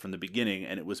 Lifflander from the beginning,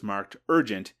 and it was marked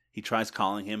urgent. He tries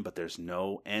calling him, but there's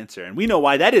no answer. And we know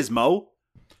why that is, Mo.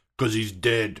 Because he's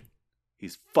dead.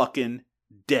 He's fucking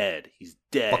dead. He's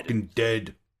dead. Fucking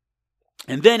dead.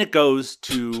 And then it goes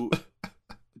to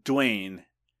Dwayne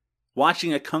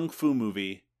watching a kung fu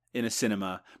movie in a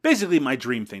cinema. Basically my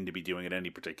dream thing to be doing at any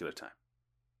particular time.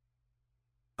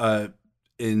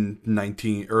 In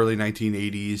early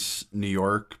 1980s New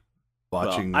York,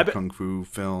 watching a kung fu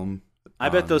film. I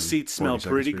bet those seats smell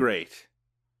pretty great.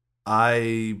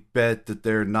 I bet that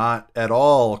they're not at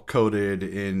all coated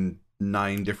in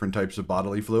 9 different types of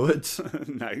bodily fluids.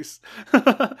 Nice.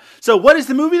 So what is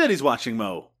the movie that he's watching,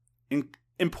 Mo?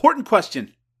 Important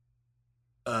question.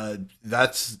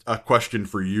 That's a question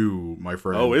for you, my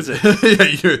friend. Oh, is it?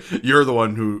 Yeah, you're the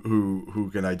one who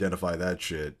can identify that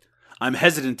shit. I'm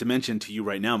hesitant to mention to you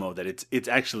right now, Mo, that it's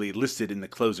actually listed in the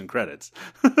closing credits.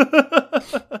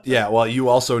 Yeah, well, you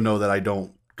also know that I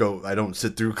don't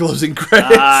sit through closing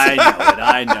credits.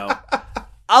 I know.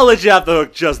 I'll let you off the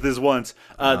hook just this once.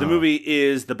 The movie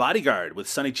is The Bodyguard with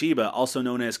Sonny Chiba, also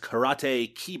known as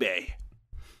Karate Kibe.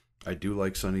 I do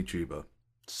like Sonny Chiba.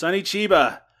 Sonny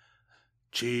Chiba.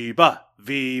 Chiba,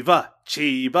 Viva,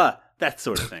 Chiba. That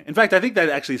sort of thing. In fact, I think that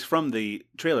actually is from the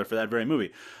trailer for that very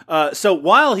movie. So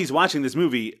while he's watching this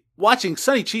movie, watching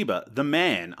Sonny Chiba, the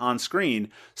man, on screen,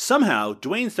 somehow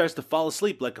Dwayne starts to fall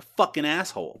asleep like a fucking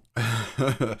asshole.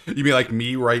 You mean like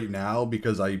me right now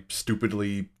because I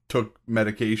stupidly took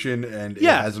medication and it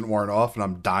hasn't worn off and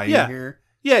I'm dying here?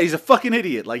 Yeah, he's a fucking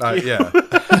idiot like you. Yeah.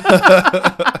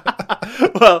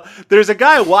 Well, there's a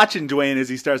guy watching Dwayne as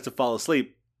he starts to fall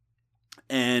asleep.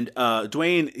 And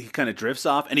Dwayne, he kind of drifts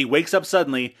off, and he wakes up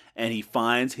suddenly, and he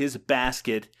finds his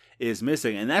basket is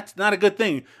missing. And that's not a good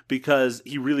thing, because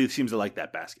he really seems to like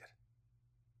that basket.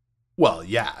 Well,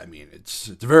 yeah, I mean, it's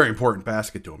a very important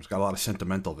basket to him. It's got a lot of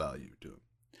sentimental value to him.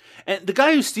 And the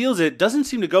guy who steals it doesn't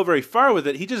seem to go very far with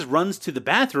it. He just runs to the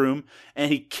bathroom,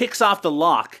 and he kicks off the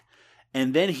lock.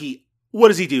 And then what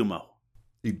does he do, Mo?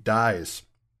 He dies.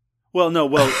 Well, no,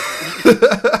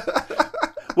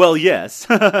 well, yes.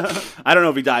 I don't know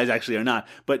if he dies actually or not,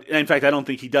 but in fact, I don't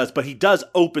think he does. But he does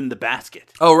open the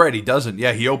basket. Oh, right, he doesn't.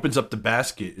 Yeah, he opens up the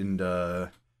basket and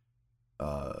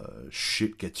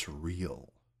shit gets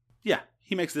real. Yeah,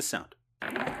 he makes this sound.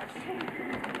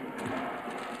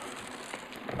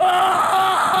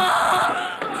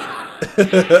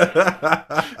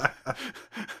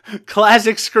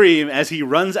 Classic scream as he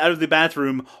runs out of the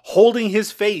bathroom holding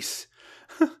his face.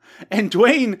 And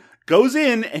Dwayne goes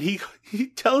in and he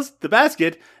tells the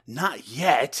basket, not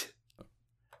yet.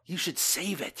 You should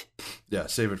save it. Yeah,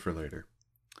 save it for later.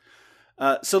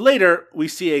 So later, we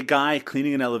see a guy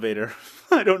cleaning an elevator.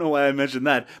 I don't know why I mentioned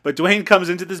that. But Dwayne comes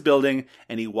into this building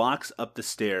and he walks up the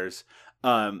stairs.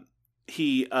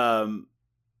 We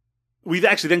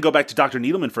actually then go back to Dr.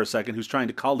 Needleman for a second, who's trying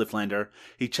to call Lifflander.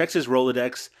 He checks his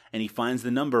Rolodex and he finds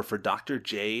the number for Dr.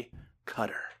 J.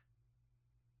 Cutter.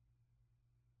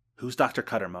 Who's Dr.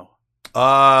 Cutter, Mo?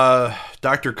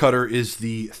 Dr. Cutter is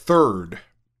the third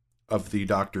of the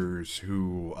doctors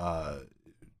who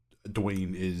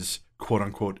Dwayne is quote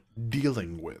unquote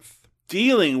dealing with.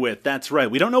 That's right.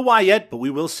 We don't know why yet, but we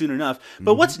will soon enough.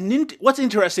 But what's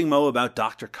interesting, Mo, about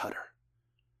Dr. Cutter?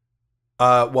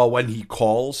 Well, when he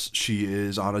calls, she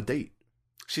is on a date.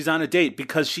 She's on a date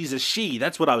because she's a she.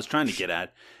 That's what I was trying to get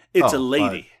at. It's a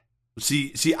lady.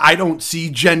 See, I don't see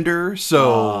gender,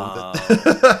 so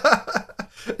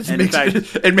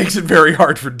it makes it very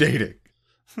hard for dating.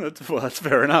 That's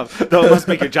fair enough. Though it must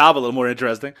make your job a little more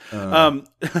interesting.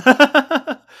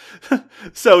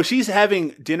 So she's having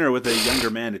dinner with a younger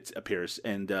man, it appears,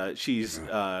 and she's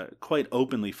quite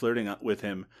openly flirting with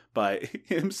him by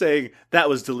him saying, "That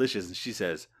was delicious," and she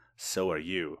says, "So are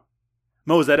you."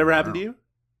 Mo, has that ever happened to you?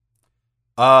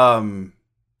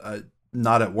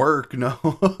 Not at work,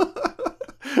 no.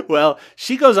 Well,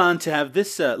 she goes on to have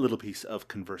this little piece of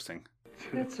conversing.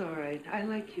 That's all right. I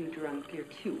like you drunk. You're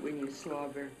cute when you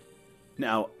slobber.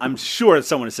 Now, I'm sure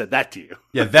someone has said that to you.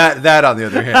 Yeah, that on the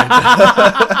other hand.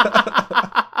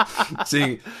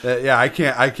 Seeing, I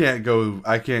can't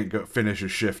go finish a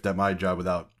shift at my job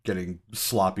without getting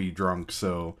sloppy drunk.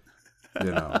 So,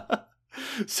 you know.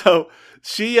 So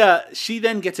she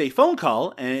then gets a phone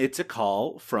call, and it's a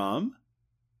call from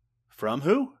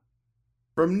who?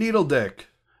 From Needledick.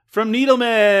 From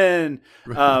Needleman.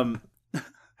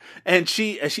 And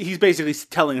he's basically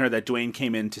telling her that Dwayne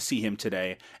came in to see him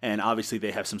today, and obviously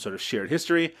they have some sort of shared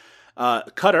history.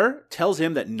 Cutter tells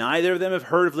him that neither of them have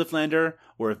heard of Lifflander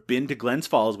or have been to Glens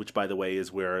Falls, which, by the way,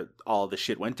 is where all the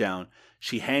shit went down.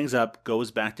 She hangs up,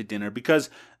 goes back to dinner, because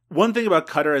one thing about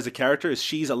Cutter as a character is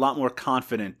she's a lot more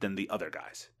confident than the other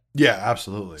guys. Yeah,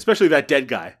 absolutely. Especially that dead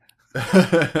guy.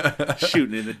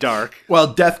 Shooting in the dark.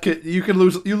 Well, you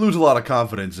lose a lot of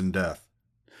confidence in death.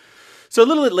 So a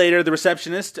little bit later, the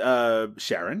receptionist,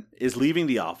 Sharon, is leaving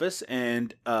the office,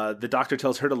 and the doctor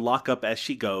tells her to lock up as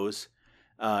she goes.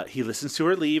 He listens to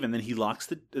her leave, and then he lock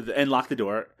the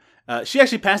door. She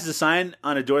actually passes a sign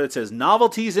on a door that says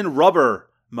 "Novelties in Rubber."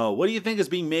 Mo, what do you think is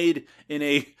being made in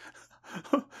a,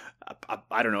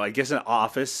 I don't know, I guess an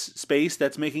office space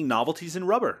that's making novelties in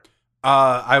rubber?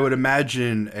 I would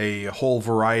imagine a whole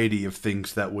variety of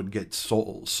things that would get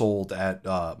sold at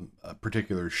a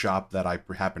particular shop that I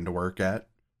happen to work at.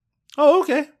 Oh,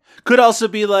 okay. Could also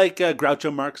be like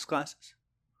Groucho Marx glasses.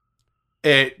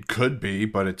 It could be,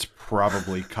 but it's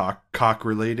probably cock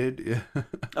related.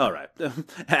 All right.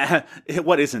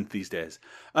 What isn't these days?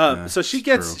 So she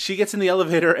gets in the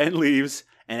elevator and leaves,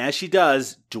 and as she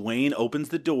does, Dwayne opens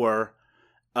the door.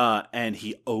 And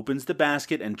he opens the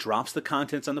basket and drops the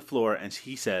contents on the floor, and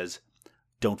he says,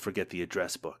 "Don't forget the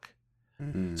address book."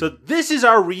 Mm. So this is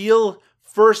our real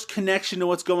first connection to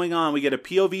what's going on. We get a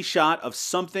POV shot of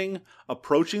something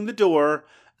approaching the door.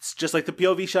 It's just like the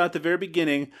POV shot at the very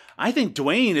beginning. I think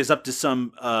Dwayne is up to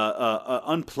some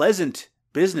unpleasant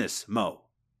business, Mo.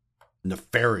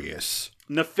 Nefarious.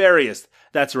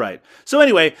 That's right. So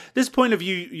anyway, this point of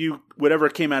view, whatever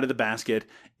came out of the basket,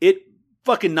 it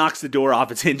fucking knocks the door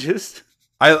off its hinges.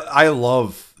 I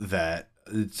love that.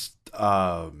 It's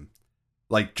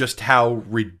like just how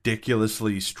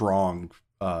ridiculously strong.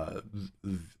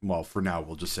 Well, for now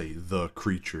we'll just say the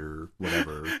creature,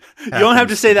 whatever. You don't have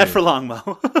to say that for long,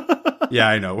 Mo. Yeah,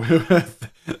 I know.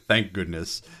 Thank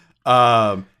goodness.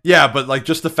 Yeah, but like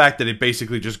just the fact that it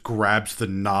basically just grabs the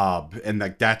knob and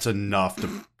like that's enough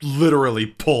to literally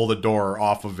pull the door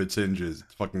off of its hinges.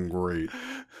 It's fucking great.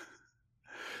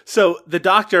 So the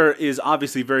doctor is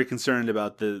obviously very concerned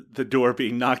about the door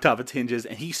being knocked off its hinges,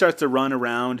 and he starts to run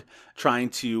around trying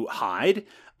to hide.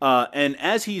 And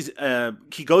as he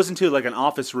goes into like an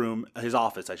office room, his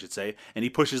office, I should say, and he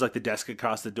pushes like the desk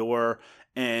across the door,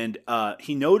 and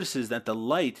he notices that the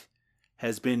light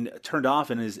has been turned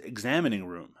off in his examining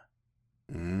room.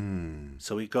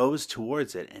 So he goes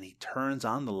towards it and he turns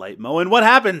on the light, Mo, and what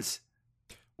happens?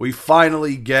 We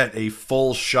finally get a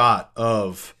full shot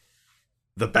of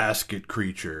the basket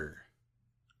creature.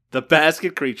 The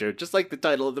basket creature, just like the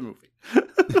title of the movie.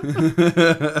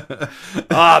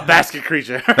 Basket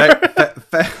creature.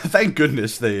 Thank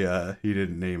goodness he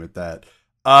didn't name it that.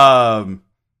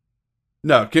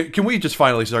 No, can we just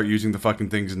finally start using the fucking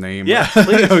thing's name? Yeah,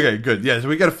 please. Okay, good. Yeah, so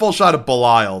we got a full shot of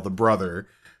Belial, the brother,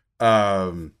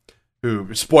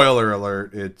 who, spoiler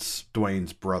alert, it's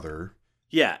Dwayne's brother.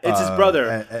 Yeah, it's his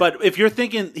brother. But if you're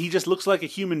thinking he just looks like a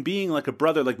human being, like a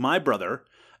brother, like my brother,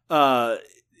 no,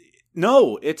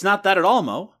 it's not that at all,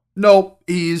 Mo. Nope,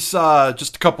 he's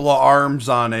just a couple of arms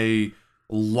on a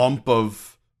lump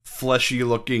of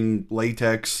fleshy-looking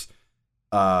latex.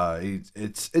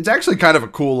 It's actually kind of a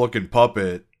cool-looking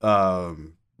puppet. He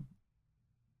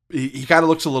kind of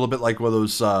looks a little bit like one of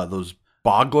those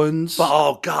Boglins.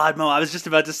 Oh God, Mo! I was just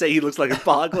about to say he looks like a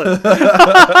Boglin.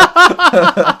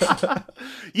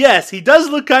 Yes, he does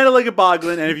look kind of like a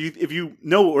Boglin, and if you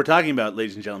know what we're talking about,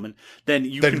 ladies and gentlemen, then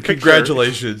you can picture.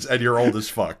 Congratulations, and you're old as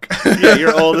fuck. Yeah,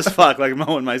 you're old as fuck, like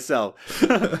Mo and myself.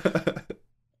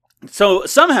 So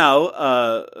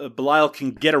somehow, Belial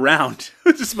can get around,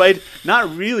 despite not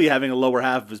really having a lower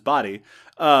half of his body.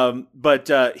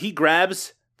 But he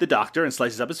grabs the doctor and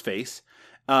slices up his face.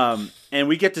 And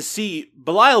we get to see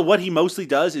Belial. What he mostly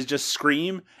does is just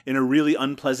scream in a really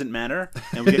unpleasant manner,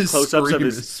 and we get close-ups of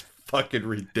his. Is fucking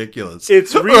ridiculous.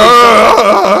 It's really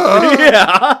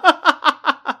yeah.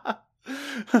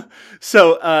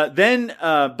 So then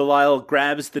Belial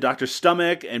grabs the doctor's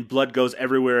stomach, and blood goes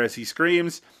everywhere as he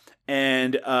screams.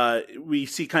 And we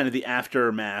see kind of the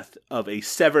aftermath of a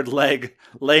severed leg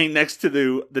laying next to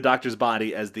the doctor's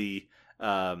body as Belial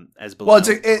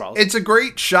it's a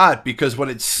great shot because when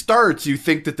it starts, you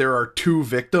think that there are two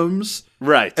victims,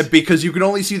 right? Because you can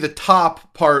only see the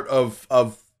top part of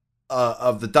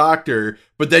the doctor,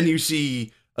 but then you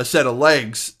see a set of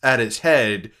legs at his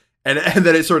head, and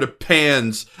then it sort of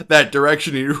pans that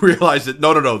direction, and you realize that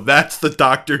no, that's the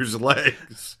doctor's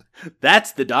legs.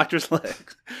 That's the doctor's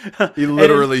legs. He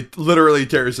literally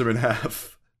tears him in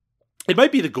half. It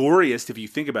might be the goriest if you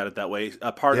think about it that way,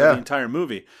 a part of the entire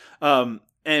movie.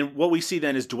 And what we see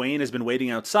then is Dwayne has been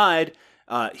waiting outside.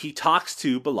 He talks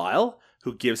to Belial,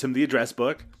 who gives him the address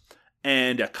book,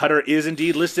 and Cutter is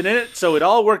indeed listed in it. So it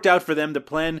all worked out for them. The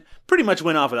plan pretty much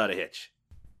went off without a hitch.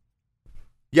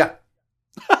 Yeah.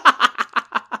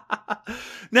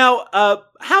 Now,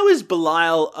 how is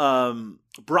Belial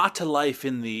brought to life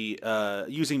in the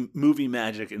using movie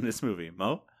magic in this movie,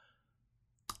 Mo?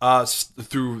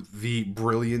 Through the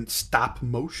brilliant stop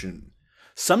motion.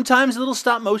 Sometimes a little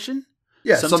stop motion.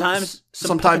 Yeah. Sometimes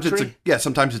sometimes it's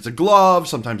a glove.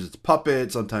 Sometimes it's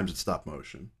puppet. Sometimes it's stop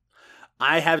motion.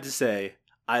 I have to say,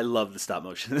 I love the stop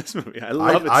motion in this movie. I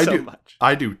love it so much.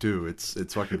 I do too.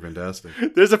 It's fucking fantastic.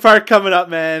 There's a part coming up,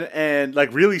 man, and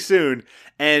like really soon,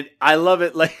 and I love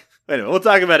it. Like, anyway, we'll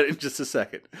talk about it in just a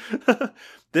second. The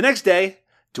next day,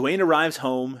 Dwayne arrives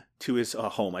home to his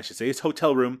his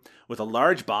hotel room with a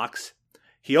large box.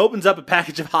 He opens up a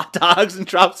package of hot dogs and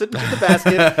drops it into the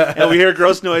basket, and we hear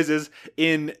gross noises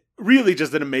in really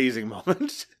just an amazing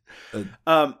moment.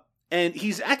 And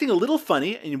he's acting a little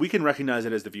funny, and we can recognize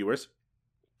it as the viewers.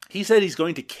 He said he's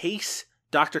going to case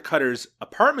Dr. Cutter's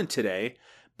apartment today,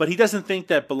 but he doesn't think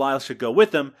that Belial should go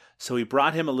with him, so he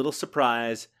brought him a little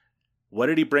surprise. What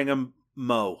did he bring him,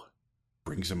 Mo?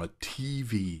 Brings him a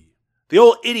TV. The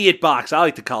old idiot box, I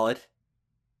like to call it.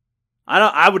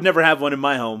 I would never have one in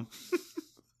my home.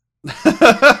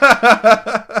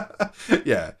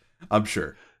 Yeah, I'm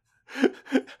sure.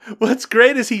 What's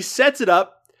great is he sets it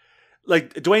up.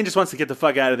 Like, Dwayne just wants to get the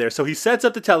fuck out of there. So he sets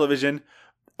up the television,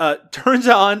 turns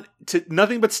on to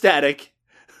nothing but static,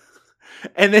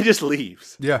 and then just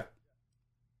leaves. Yeah.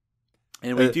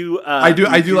 And we do. I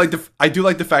do like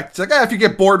the fact it's like, if you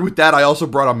get bored with that, I also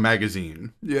brought a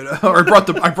magazine, or I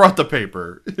brought the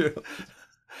paper.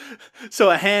 So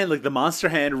a hand, like the monster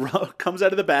hand, comes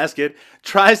out of the basket,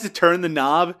 tries to turn the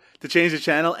knob to change the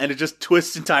channel, and it just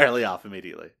twists entirely off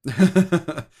immediately.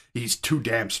 He's too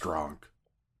damn strong.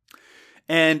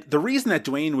 And the reason that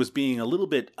Dwayne was being a little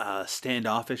bit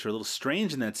standoffish or a little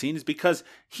strange in that scene is because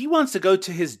he wants to go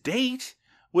to his date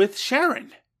with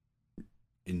Sharon.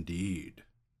 Indeed.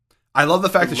 I love the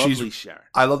fact that Sharon.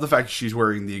 I love the fact that she's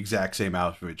wearing the exact same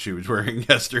outfit she was wearing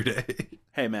yesterday.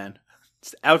 Hey man,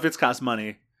 outfits cost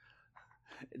money.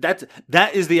 That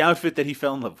is the outfit that he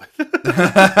fell in love with.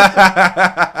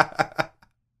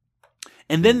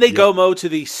 And then they go, Mo, to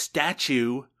the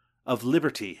Statue of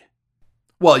Liberty.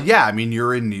 Well, yeah, I mean,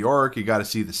 you're in New York, you got to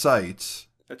see the sights.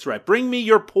 That's right. Bring me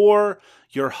your poor,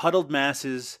 your huddled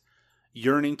masses,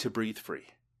 yearning to breathe free.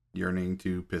 Yearning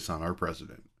to piss on our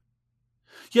president.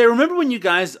 Yeah, remember when you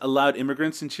guys allowed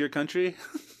immigrants into your country?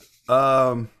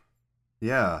 Yeah.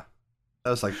 That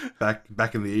was like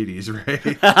back in the 80s, right?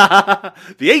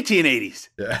 The 1880s.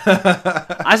 Yeah.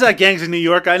 I saw gangs in New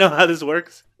York. I know how this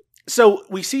works. So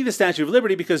we see the Statue of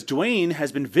Liberty because Dwayne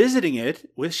has been visiting it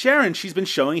with Sharon. She's been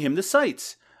showing him the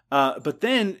sights. But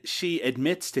then she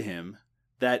admits to him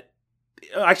that,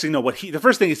 actually, no, the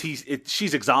first thing is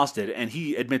she's exhausted, and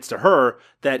he admits to her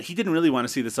that he didn't really want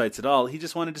to see the sights at all. He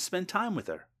just wanted to spend time with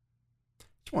her.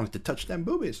 Just wanted to touch them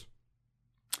boobies.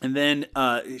 And then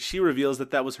she reveals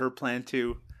that was her plan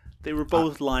too. They were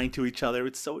both lying to each other.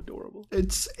 It's so adorable.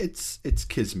 It's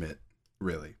kismet,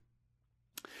 really.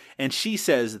 And she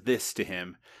says this to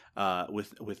him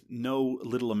with no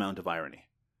little amount of irony.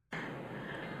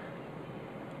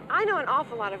 I know an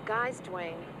awful lot of guys,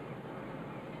 Dwayne.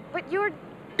 But you're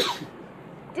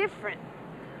different.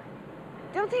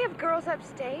 Don't they have girls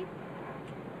upstate?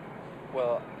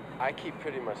 Well, I keep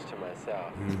pretty much to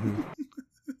myself.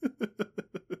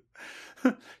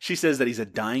 She says that he's a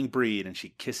dying breed, and she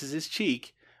kisses his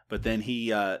cheek, but then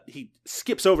he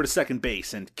skips over to second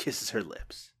base and kisses her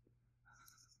lips.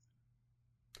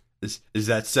 Is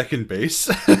that second base?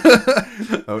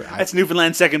 That's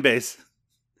Newfoundland second base.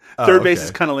 Third base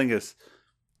is cunnilingus.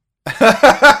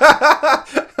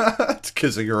 It's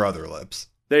kissing her other lips.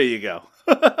 There you go.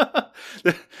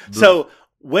 So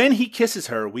when he kisses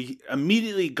her, we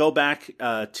immediately go back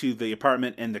to the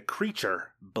apartment, and the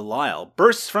creature, Belial,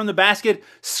 bursts from the basket,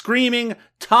 screaming,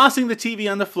 tossing the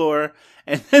TV on the floor,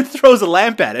 and then throws a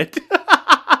lamp at it.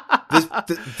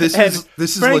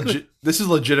 This is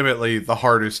legitimately the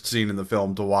hardest scene in the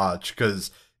film to watch,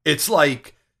 because it's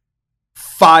like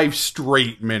 5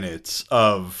 straight minutes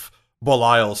of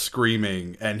Belial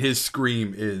screaming, and his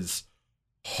scream is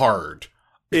hard.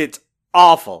 It's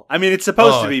awful. I mean, it's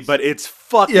supposed to be, but it's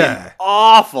fucking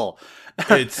awful.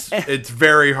 It's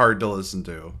very hard to listen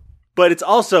to. But it's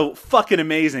also fucking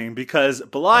amazing, because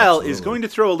Belial is going to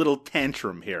throw a little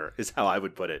tantrum here, is how I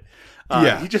would put it.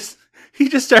 He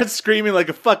just starts screaming like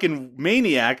a fucking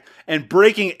maniac and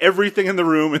breaking everything in the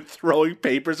room and throwing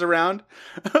papers around.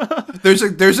 There's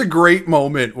a great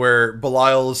moment where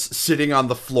Belial's sitting on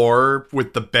the floor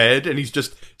with the bed, and he's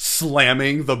just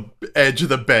slamming the edge of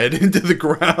the bed into the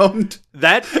ground.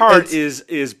 That part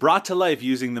is brought to life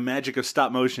using the magic of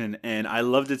stop motion, and I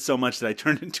loved it so much that I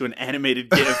turned it into an animated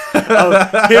GIF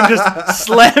of him just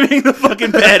slamming the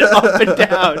fucking bed up and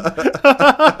down.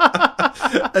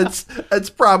 That's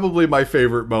probably my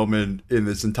favorite moment in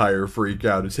this entire freak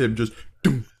out, is him just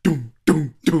doom, doom,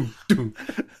 doom, doom, doom.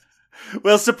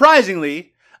 Well,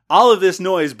 surprisingly, all of this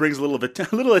noise brings a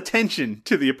little attention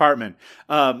to the apartment,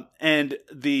 and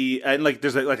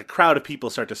there's like a crowd of people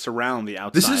start to surround the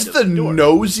outside. This is the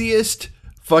nosiest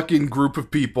fucking group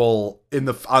of people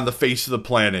on the face of the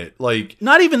planet. Like,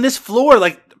 not even this floor.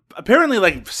 Like, apparently,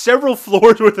 like several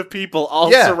floors worth of people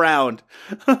all surround.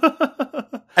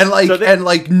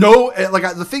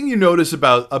 The thing you notice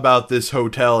about this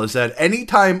hotel is that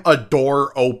anytime a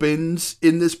door opens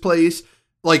in this place,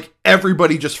 like,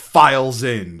 everybody just files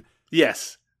in.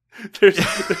 Yes.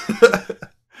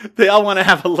 They all want to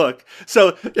have a look.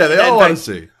 So yeah, they all want to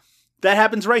see. That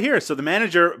happens right here. So the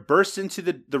manager bursts into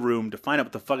the room to find out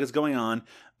what the fuck is going on,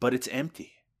 but it's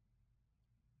empty.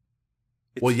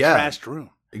 It's a trashed room.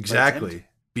 Exactly.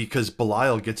 Because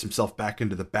Belial gets himself back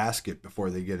into the basket before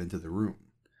they get into the room.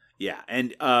 Yeah,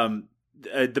 and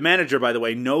the manager, by the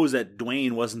way, knows that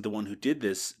Dwayne wasn't the one who did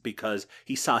this because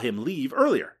he saw him leave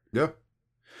earlier. Yeah.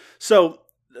 So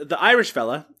the Irish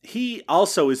fella, he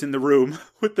also is in the room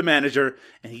with the manager,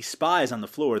 and he spies on the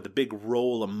floor the big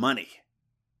roll of money.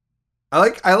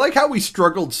 I like how we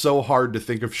struggled so hard to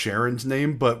think of Sharon's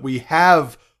name, but we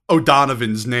have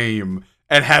O'Donovan's name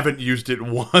and haven't used it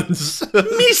once.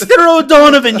 Mr.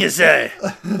 O'Donovan, you say?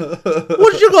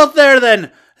 What you got there,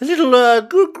 then? A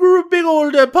little big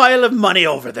old pile of money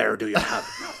over there, do you have?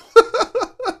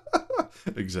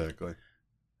 Exactly.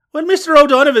 When Mr.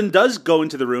 O'Donovan does go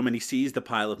into the room and he sees the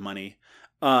pile of money,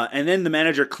 and then the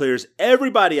manager clears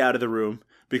everybody out of the room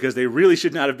because they really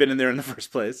should not have been in there in the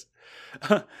first place.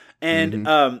 And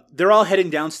they're all heading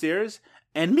downstairs,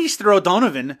 and Mr.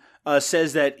 O'Donovan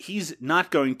says that he's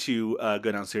not going to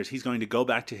go downstairs. He's going to go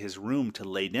back to his room to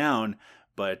lay down,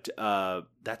 but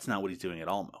that's not what he's doing at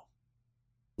all, Mo.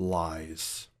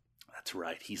 Lies. That's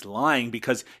right. He's lying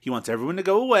because he wants everyone to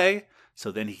go away,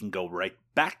 so then he can go right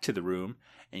back to the room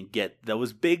and get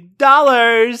those big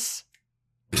dollars.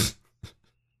 It's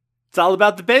all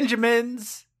about the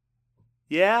Benjamins.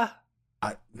 Yeah?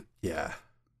 Yeah.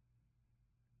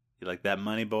 You like that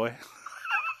money, boy?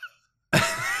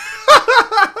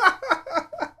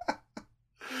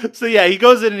 So yeah, he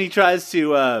goes in and he tries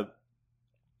to,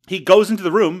 he goes into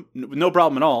the room, no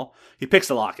problem at all. He picks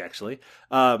the lock, actually.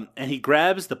 And he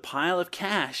grabs the pile of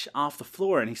cash off the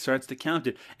floor and he starts to count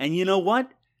it. And you know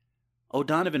what?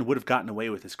 O'Donovan would have gotten away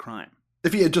with his crime.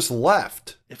 If he had just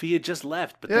left.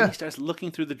 But then he starts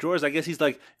looking through the drawers. I guess he's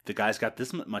like, the guy's got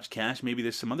this much cash. Maybe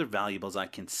there's some other valuables I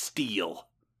can steal.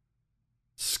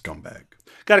 Scumbag.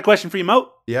 Got a question for you,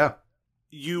 Mo. Yeah.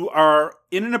 You are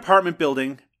in an apartment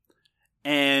building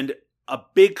and a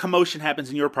big commotion happens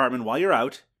in your apartment while you're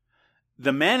out.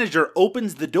 The manager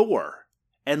opens the door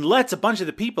and lets a bunch of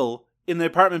the people in the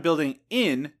apartment building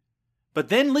in, but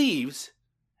then leaves.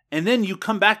 And then you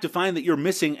come back to find that you're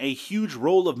missing a huge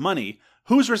roll of money.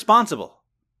 Who's responsible?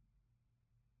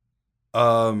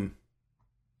 Well,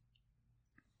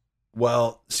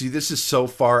 see, this is so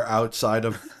far outside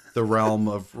of the realm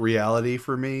of reality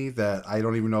for me that I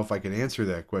don't even know if I can answer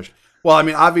that question. Well, I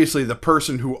mean, obviously the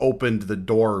person who opened the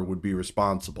door would be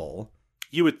responsible.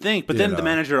 You would think, but then the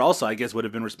manager also, I guess, would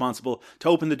have been responsible to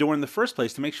open the door in the first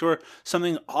place to make sure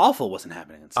something awful wasn't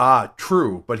happening inside.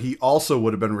 True, but he also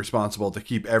would have been responsible to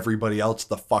keep everybody else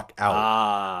the fuck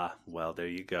out. Well, there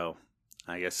you go.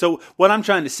 I guess. So what I'm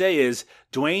trying to say is,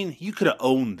 Dwayne, you could have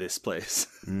owned this place.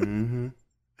 Mm-hmm.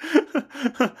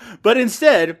 But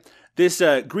instead, this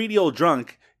greedy old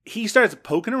drunk, he starts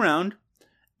poking around,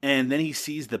 and then he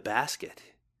sees the basket.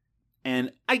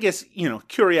 And I guess,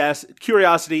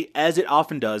 curiosity, as it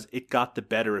often does, it got the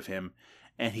better of him.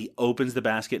 And he opens the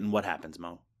basket, and what happens,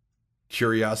 Mo?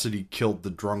 Curiosity killed the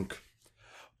drunk.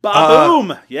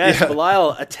 Ba-boom! Yes, yeah.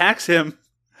 Belial attacks him.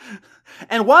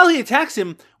 And while he attacks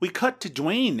him, we cut to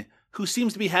Dwayne, who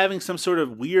seems to be having some sort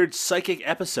of weird psychic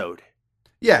episode.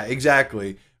 Yeah,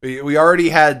 exactly. We already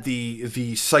had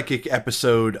the psychic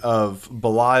episode of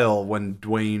Belial when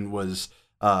Dwayne was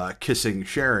kissing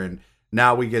Sharon.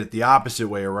 Now we get it the opposite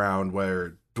way around,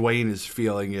 where Dwayne is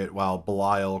feeling it while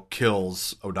Belial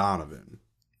kills O'Donovan.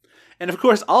 And of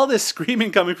course, all this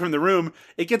screaming coming from the room,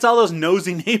 it gets all those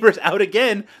nosy neighbors out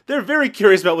again. They're very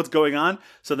curious about what's going on.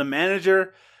 So the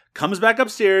manager comes back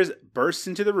upstairs, bursts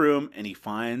into the room, and he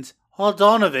finds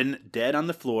O'Donovan dead on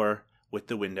the floor with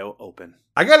the window open.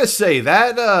 I gotta say,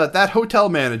 that hotel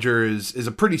manager is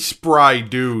a pretty spry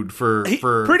dude for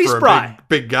spry. A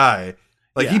big guy.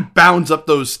 Like, he bounds up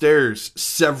those stairs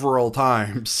several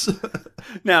times.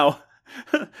 Now,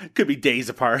 could be days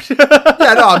apart.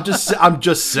 Yeah, no, I'm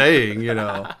just saying,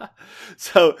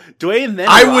 So Dwayne then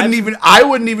I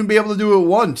wouldn't even be able to do it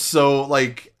once. So,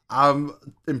 like, I'm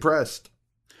impressed.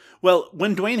 Well,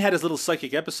 when Dwayne had his little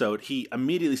psychic episode, he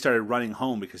immediately started running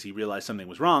home because he realized something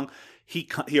was wrong. He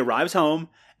arrives home,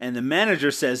 and the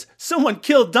manager says, "Someone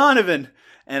killed Donovan."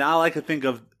 And all I could think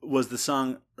of was the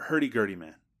song "Hurdy-Gurdy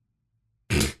Man."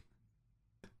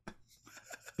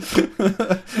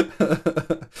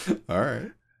 All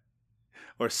right.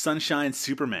 Or Sunshine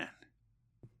Superman.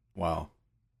 Wow.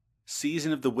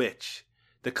 Season of the Witch.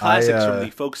 The classics from the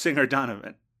folk singer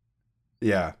Donovan.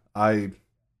 Yeah, I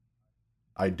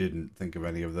didn't think of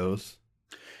any of those.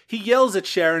 He yells at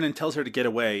Sharon and tells her to get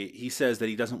away. He says that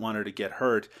he doesn't want her to get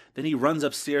hurt. Then he runs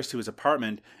upstairs to his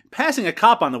apartment, passing a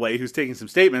cop on the way who's taking some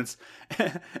statements.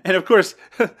 And of course,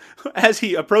 as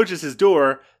he approaches his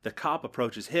door, the cop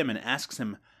approaches him and asks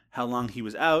him how long he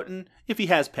was out and if he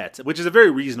has pets, which is a very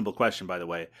reasonable question, by the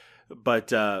way.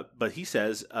 But he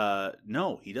says,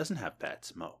 no, he doesn't have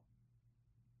pets, Mo.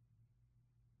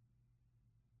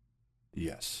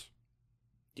 Yes.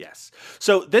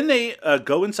 So then they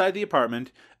go inside the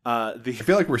apartment. I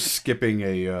feel like we're skipping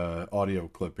a audio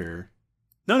clip here.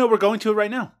 No, we're going to it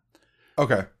right now.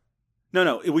 Okay.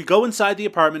 No, we go inside the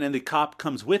apartment and the cop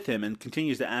comes with him and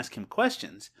continues to ask him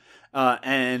questions.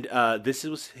 And this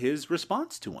was his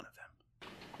response to one of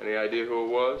them. Any idea who it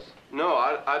was? No,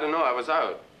 I don't know. I was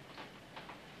out.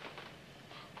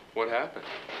 What happened?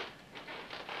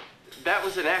 That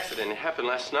was an accident. It happened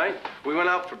last night. We went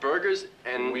out for burgers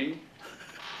and... We?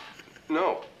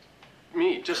 No.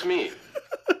 Just me.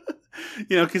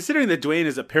 Considering that Dwayne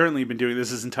has apparently been doing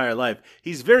this his entire life,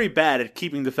 he's very bad at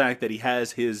keeping the fact that he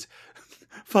has his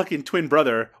fucking twin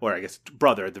brother, or I guess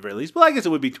brother at the very least. Well, I guess it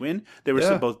would be twin. They were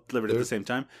still both delivered at the same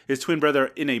time. His twin brother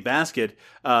in a basket.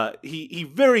 He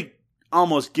very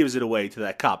almost gives it away to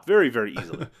that cop very, very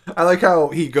easily. I like how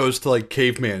he goes to like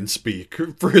caveman speak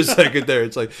for a second there.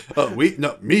 It's like,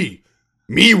 me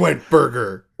went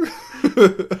burger.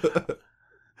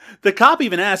 The cop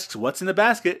even asks, "What's in the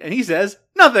basket?" And he says,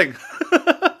 "Nothing."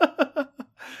 And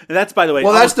that's, by the way.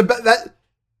 Well,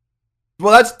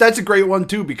 that's a great one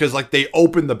too, because like they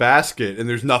open the basket and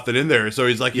there's nothing in there. So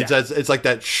he's like, it's like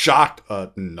that shocked,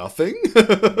 nothing.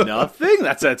 Nothing.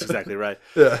 That's exactly right.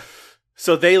 Yeah.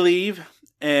 So they leave,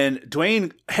 and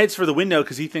Dwayne heads for the window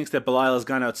because he thinks that Belial has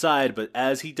gone outside. But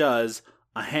as he does,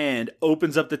 a hand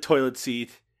opens up the toilet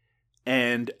seat,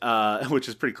 and which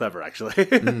is pretty clever actually.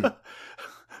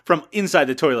 From inside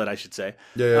the toilet, I should say.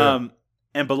 Yeah.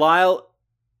 And Belial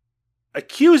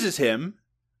accuses him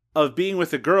of being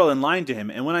with a girl and lying to him.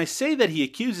 And when I say that he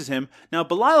accuses him, now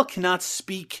Belial cannot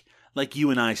speak like you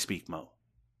and I speak, Mo.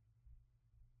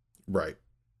 Right.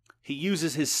 He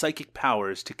uses his psychic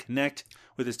powers to connect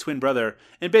with his twin brother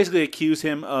and basically accuse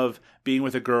him of being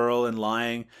with a girl and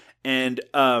lying. And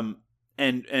Dwayne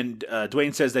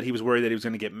says that he was worried that he was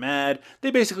going to get mad.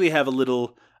 They basically have a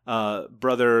little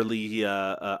brotherly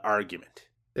argument.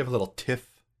 They have a little tiff.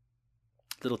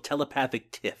 Little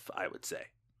telepathic tiff, I would say.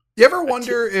 You ever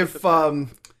wonder if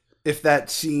if that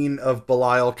scene of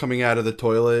Belial coming out of the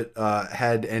toilet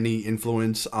had any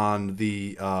influence on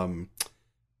the oh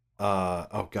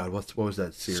god, what was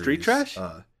that series? Street Trash?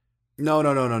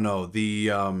 No.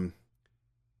 The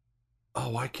oh,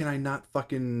 why can I not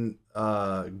fucking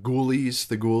Ghoulies,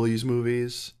 the Ghoulies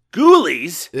movies?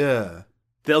 Ghoulies? Yeah.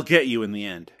 They'll get you in the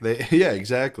end. Yeah,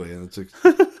 exactly. And it's a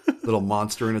little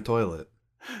monster in a toilet.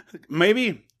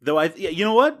 Maybe. Though you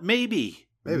know what? Maybe,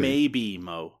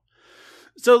 Mo.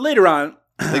 So later on,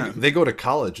 they go to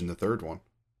college in the third one.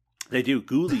 They do.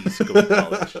 Ghoulies go to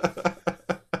college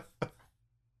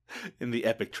in the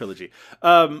epic trilogy.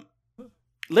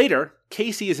 Later,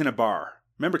 Casey is in a bar.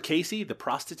 Remember Casey, the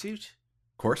prostitute?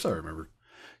 Of course, I remember.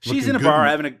 She's in a bar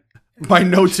having a. My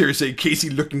notes here say Casey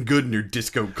looking good in her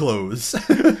disco clothes.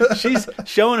 She's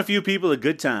showing a few people a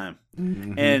good time.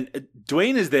 Mm-hmm. And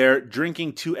Dwayne is there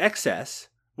drinking to excess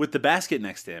with the basket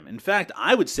next to him. In fact,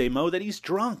 I would say, Mo, that he's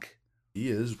drunk. He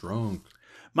is drunk.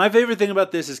 My favorite thing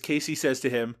about this is Casey says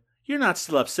to him, "You're not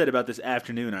still upset about this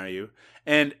afternoon, are you?"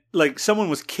 And like someone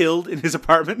was killed in his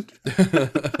apartment.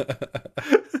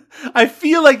 I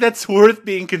feel like that's worth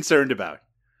being concerned about.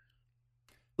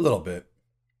 A little bit.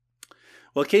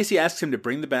 Well, Casey asks him to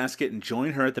bring the basket and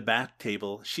join her at the back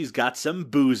table. She's got some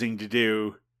boozing to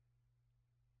do.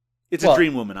 It's a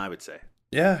dream woman, I would say.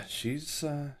 Yeah, she's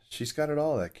got it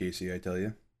all, that Casey, I tell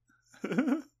you.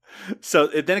 So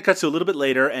then it cuts to a little bit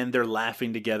later, and they're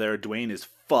laughing together. Dwayne is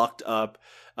fucked up.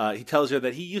 He tells her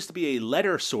that he used to be a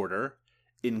letter sorter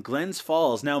in Glens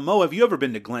Falls. Now, Mo, have you ever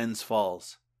been to Glens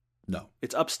Falls? No.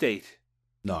 It's upstate.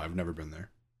 No, I've never been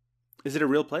there. Is it a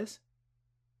real place?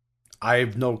 I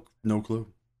have no clue.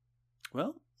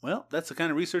 Well, that's the kind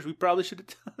of research we probably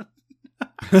should have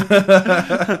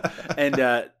done.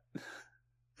 And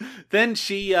then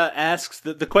she asks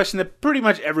the question that pretty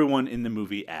much everyone in the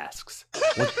movie asks.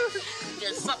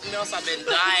 There's something else I've been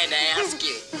dying to ask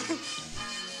you.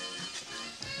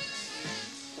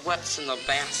 What's in the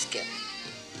basket?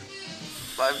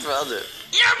 My brother.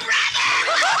 Your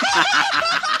brother!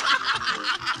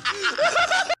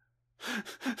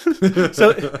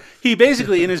 So he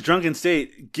basically, in his drunken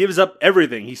state, gives up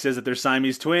everything. He says that they're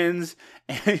Siamese twins,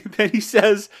 and then he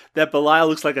says that Belial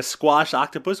looks like a squash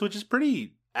octopus, which is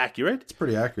pretty accurate. It's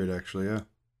pretty accurate, actually,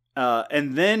 yeah.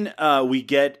 And then we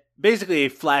get basically a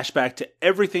flashback to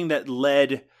everything that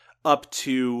led up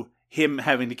to him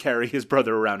having to carry his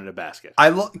brother around in a basket. I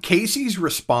love Casey's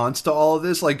response to all of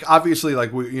this. Like, obviously,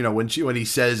 like, when he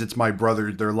says it's my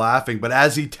brother, they're laughing. But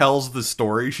as he tells the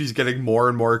story, she's getting more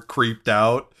and more creeped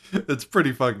out. It's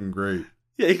pretty fucking great.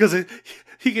 Yeah, he goes, I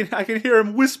can hear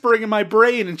him whispering in my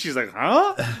brain, and she's like,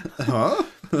 huh? Huh?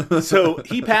 So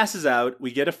he passes out.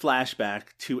 We get a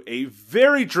flashback to a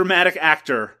very dramatic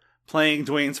actor playing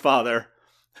Dwayne's father,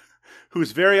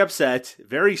 who's very upset,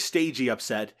 very stagey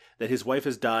upset that his wife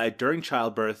has died during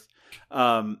childbirth.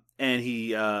 And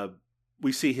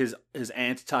we see his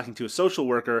aunt talking to a social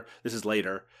worker. This is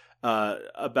later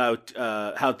about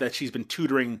how that she's been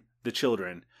tutoring the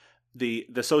children. The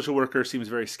social worker seems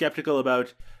very skeptical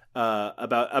about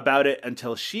it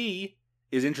until she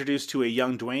is introduced to a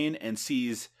young Dwayne and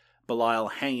sees Belial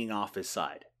hanging off his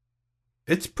side.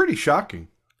 It's pretty shocking.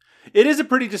 It is a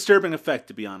pretty disturbing effect,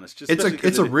 to be honest.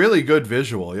 It's a really good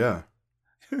visual, yeah.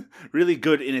 Really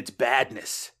good in its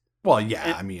badness. Well,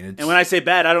 yeah, and when I say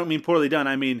bad, I don't mean poorly done.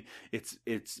 I mean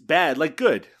it's bad, like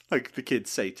good, like the kids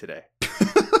say today.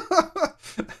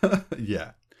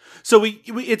 Yeah. So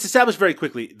it's established very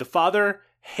quickly. The father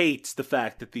hates the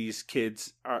fact that these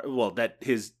kids that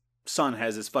his son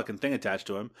has this fucking thing attached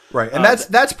to him. Right. And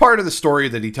that's part of the story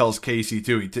that he tells Casey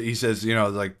too. He says,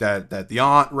 like that the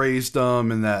aunt raised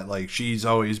him and that like she's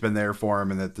always been there for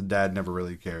him and that the dad never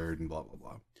really cared and blah, blah,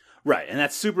 blah. Right. And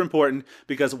that's super important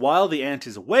because while the aunt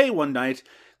is away one night,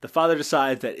 the father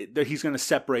decides that he's going to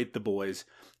separate the boys.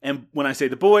 And when I say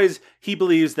the boys, he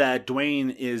believes that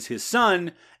Dwayne is his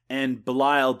son and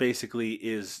Belial basically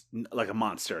is like a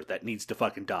monster that needs to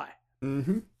fucking die.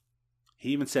 Mm-hmm. He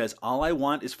even says, all I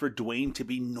want is for Dwayne to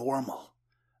be normal.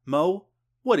 Mo,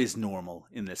 what is normal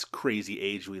in this crazy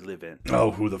age we live in?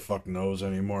 Oh, who the fuck knows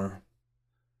anymore?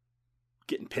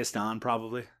 Getting pissed on,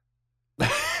 probably.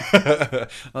 Well,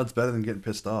 it's better than getting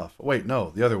pissed off. Wait,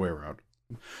 no, the other way around.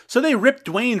 So they rip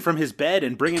Dwayne from his bed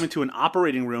and bring him into an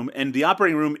operating room, and the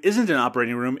operating room isn't an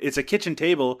operating room. It's a kitchen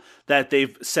table that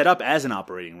they've set up as an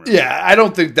operating room. Yeah, I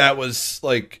don't think that was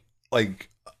like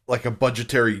a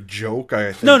budgetary joke.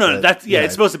 I think no, that's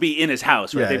it's supposed to be in his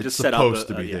house, right? Yeah, They've just set up. It's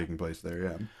supposed to be taking place there,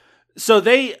 yeah. So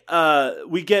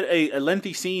we get a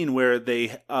lengthy scene where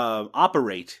they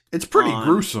operate. It's pretty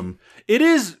gruesome. It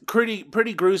is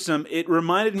pretty gruesome. It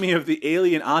reminded me of the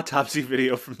alien autopsy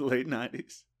video from the late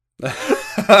 90s. You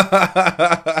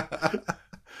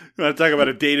want to talk about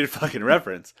a dated fucking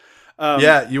reference?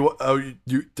 Yeah, you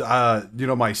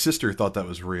know, my sister thought that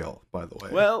was real, by the way.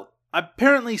 Well,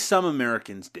 apparently some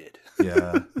Americans did.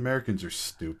 Yeah, Americans are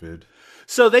stupid.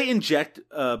 So they inject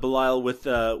Belial with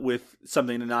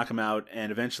something to knock him out,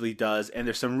 and eventually does. And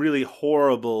there's some really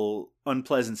horrible,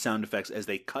 unpleasant sound effects as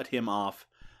they cut him off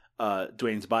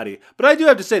Dwayne's body. But I do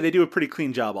have to say, they do a pretty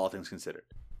clean job, all things considered.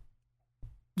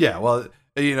 Yeah, well,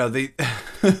 you know, they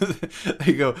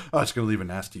they go, oh, it's going to leave a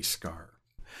nasty scar.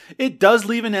 It does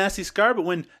leave a nasty scar, but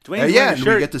when Dwayne's wearing a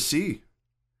shirt, we get to see.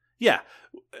 Yeah.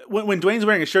 When Dwayne's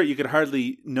wearing a shirt, you could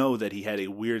hardly know that he had a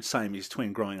weird Siamese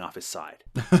twin growing off his side.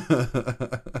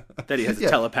 That he has a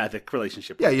telepathic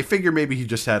relationship with. Yeah, you figure maybe he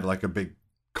just had like a big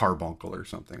carbuncle or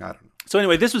something. I don't know. So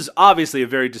anyway, this was obviously a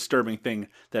very disturbing thing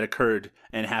that occurred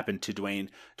and happened to Dwayne.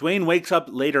 Dwayne wakes up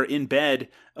later in bed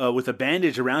with a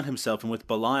bandage around himself and with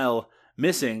Belial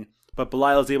missing, but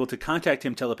Belial is able to contact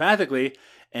him telepathically,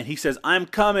 and he says, "I'm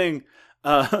coming."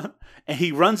 And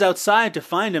he runs outside to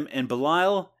find him, and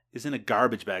Belial is in a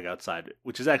garbage bag outside,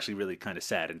 which is actually really kind of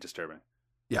sad and disturbing.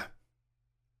 Yeah.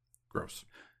 Gross.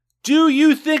 Do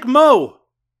you think, Mo,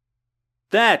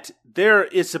 that there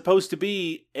is supposed to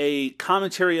be a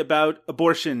commentary about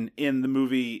abortion in the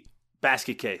movie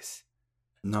Basket Case?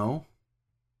 No.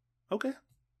 Okay.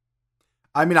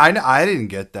 I mean, I didn't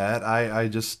get that. I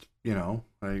just, you know,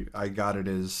 I got it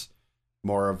as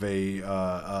more of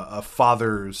a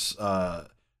father's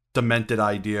demented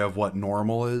idea of what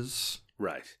normal is.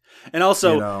 Right. And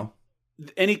also, you know,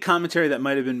 any commentary that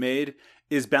might have been made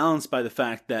is balanced by the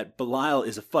fact that Belial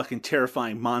is a fucking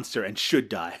terrifying monster and should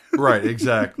die. Right,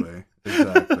 exactly.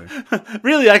 Exactly.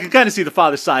 Really, I can kind of see the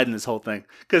father's side in this whole thing.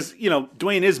 Because, you know,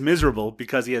 Dwayne is miserable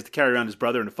because he has to carry around his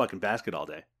brother in a fucking basket all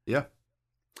day. Yeah.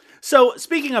 So,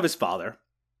 speaking of his father,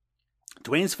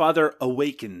 Dwayne's father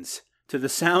awakens to the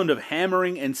sound of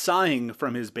hammering and sighing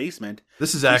from his basement.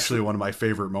 This is actually one of my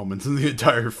favorite moments in the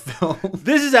entire film.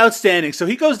 This is outstanding. So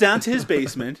he goes down to his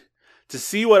basement to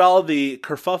see what all the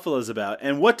kerfuffle is about.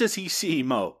 And what does he see,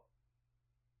 Mo?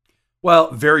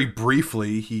 Well, very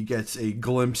briefly, he gets a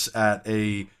glimpse at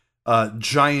a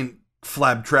giant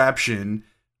flabtraption,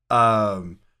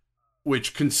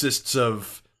 which consists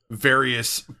of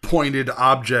various pointed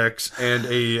objects and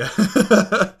a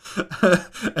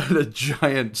and a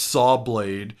giant saw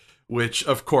blade, which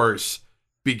of course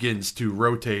begins to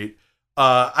rotate.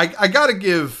 I gotta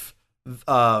give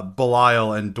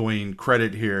Belial and Dwayne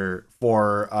credit here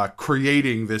for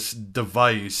creating this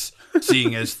device,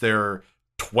 seeing as they're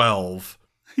 12.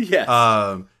 Yes.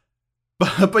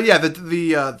 But yeah,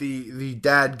 the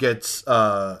dad gets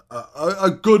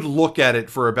a good look at it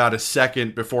for about a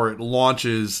second before it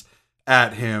launches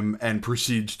at him and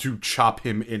proceeds to chop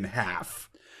him in half.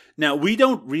 Now, we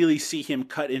don't really see him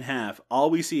cut in half. All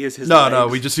we see is his legs. No,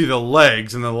 we just see the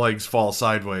legs, and the legs fall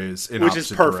sideways in which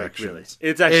opposite is perfect, directions.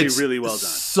 really. It's actually really well done. It's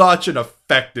such an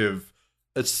effective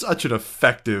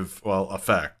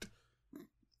effect.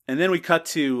 And then we cut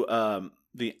to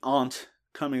the aunt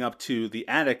coming up to the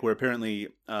attic where apparently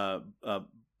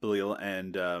Belial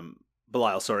and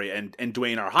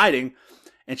Dwayne are hiding,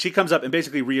 and she comes up and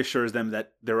basically reassures them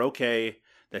that they're okay,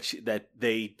 that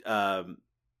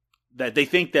they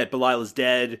think that Belial is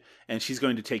dead, and she's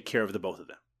going to take care of the both of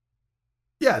them.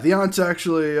 Yeah, the aunt's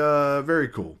actually very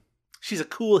cool. She's a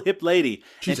cool, hip lady.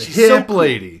 She's a hip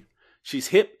lady. She's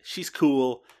hip. She's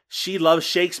cool. She loves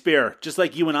Shakespeare, just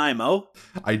like you and I, Mo.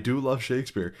 I do love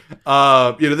Shakespeare.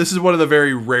 This is one of the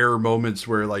very rare moments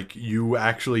where, like, you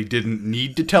actually didn't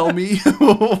need to tell me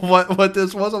what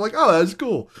this was. I'm like, oh, that's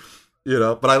cool.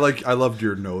 But I loved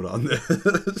your note on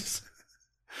this.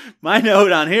 My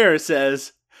note on here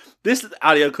says, this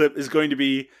audio clip is going to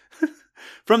be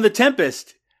from The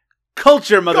Tempest.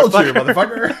 Culture,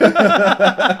 motherfucker.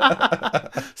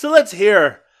 So let's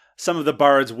hear some of the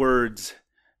bard's words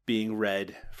being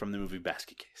read from the movie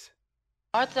Basket Case.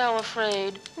 Art thou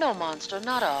afraid? No, monster,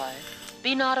 not I.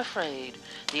 Be not afraid.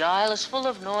 The isle is full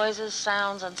of noises,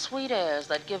 sounds, and sweet airs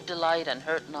that give delight and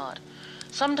hurt not.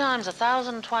 Sometimes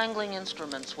 1,000 twangling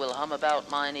instruments will hum about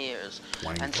mine ears,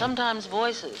 and sometimes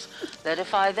voices that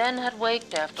if I then had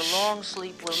waked after long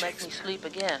sleep will make me sleep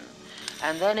again.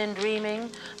 And then in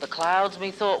dreaming, the clouds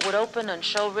methought would open and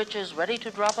show riches ready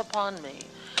to drop upon me,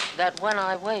 that when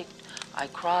I waked, I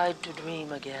cried to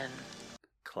dream again.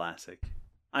 Classic.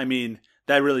 I mean,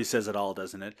 that really says it all,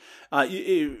 doesn't it?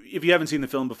 If you haven't seen the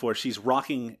film before, she's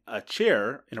rocking a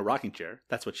chair, in a rocking chair,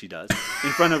 that's what she does, in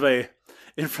front of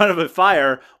a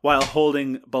fire while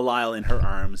holding Belial in her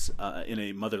arms in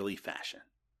a motherly fashion.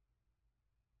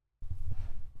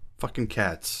 Fucking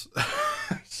cats.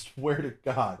 I swear to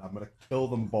God, I'm gonna kill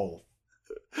them both.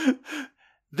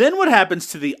 Then what happens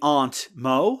to the aunt,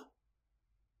 Mo?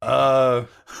 Oh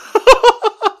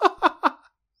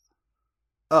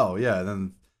yeah,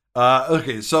 then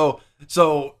okay, so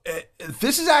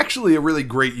this is actually a really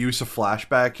great use of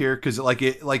flashback here because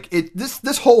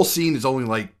this whole scene is only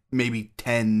like maybe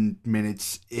 10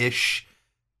 minutes ish,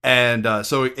 and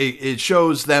so it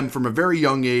shows them from a very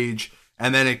young age,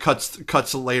 and then it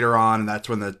cuts later on, and that's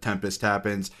when the tempest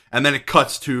happens, and then it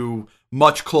cuts to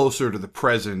much closer to the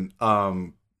present,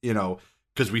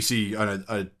 because we see an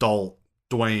adult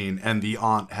Dwayne, and the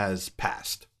aunt has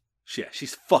passed. Yeah,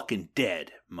 she's fucking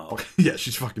dead, Mo. Yeah,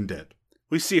 she's fucking dead.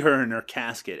 We see her in her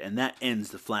casket, and that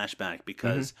ends the flashback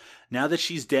because now that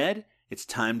she's dead, it's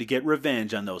time to get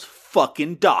revenge on those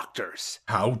fucking doctors.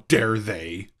 How dare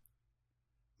they?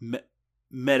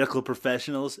 Medical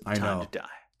professionals, I time know. to die.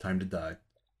 Time to die.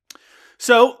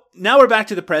 So, now we're back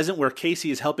to the present where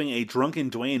Casey is helping a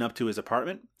drunken Dwayne up to his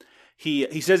apartment.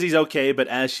 He says he's okay, but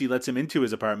as she lets him into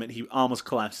his apartment, he almost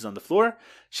collapses on the floor.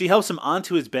 She helps him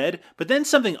onto his bed, but then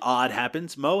something odd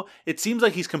happens, Mo. It seems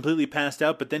like he's completely passed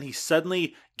out, but then he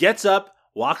suddenly gets up,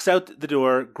 walks out the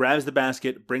door, grabs the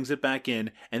basket, brings it back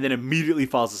in, and then immediately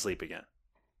falls asleep again.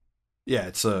 Yeah,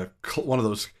 it's one of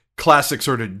those classic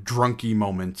sort of drunky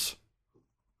moments.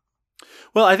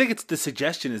 Well, I think the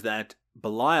suggestion is that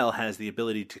Belial has the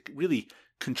ability to really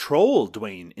control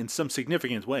Dwayne in some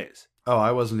significant ways. Oh,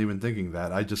 I wasn't even thinking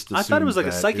that. I just assumed I thought it was like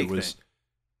a psychic thing.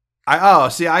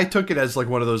 I took it as like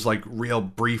one of those like real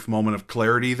brief moment of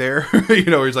clarity there,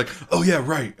 where he's like, "Oh yeah,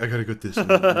 right, I gotta get this," and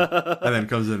then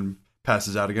comes in and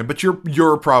passes out again. But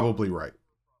you're probably right.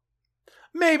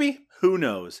 Maybe. Who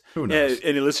knows? Who knows?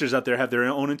 Any listeners out there have their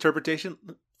own interpretation?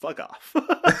 Fuck off.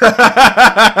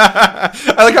 I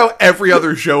like how every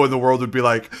other show in the world would be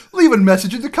like, leave a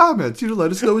message in the comments,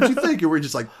 let us know what you think. And we're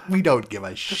just like, we don't give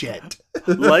a shit.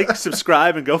 Like,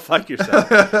 subscribe, and go fuck yourself.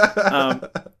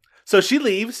 So she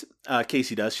leaves,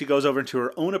 Casey does. She goes over into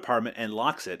her own apartment and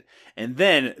locks it. And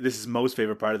then, this is Mo's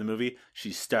favorite part of the movie,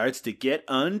 she starts to get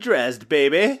undressed,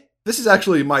 baby. This is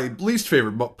actually my least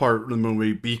favorite part of the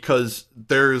movie because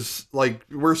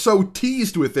we're so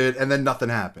teased with it and then nothing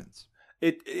happens.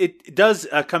 It does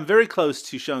come very close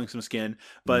to showing some skin,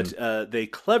 but they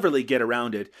cleverly get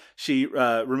around it. She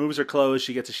removes her clothes,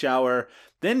 she gets a shower,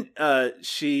 then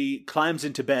she climbs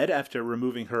into bed after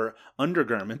removing her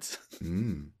undergarments.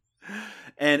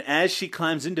 And as she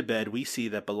climbs into bed, we see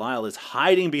that Belial is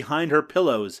hiding behind her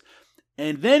pillows,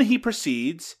 and then he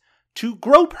proceeds to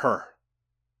grope her.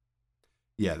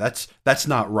 Yeah, that's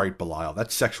not right, Belial.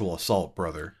 That's sexual assault,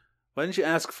 brother. Why didn't you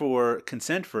ask for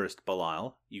consent first,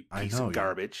 Belial? You piece of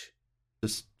garbage.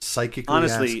 Just psychically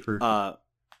honestly, ask for...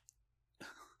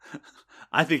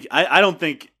 I don't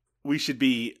think we should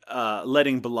be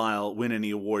letting Belial win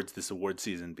any awards this award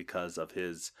season because of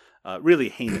his really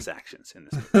heinous actions in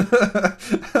this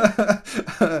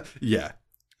movie. Yeah.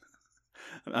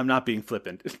 I'm not being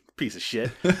flippant. Piece of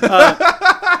shit.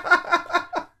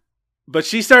 But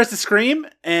she starts to scream,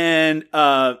 and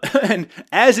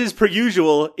as is per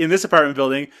usual in this apartment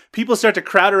building, people start to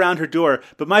crowd around her door.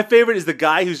 But my favorite is the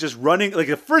guy who's just running, like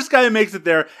the first guy who makes it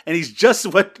there, and he's just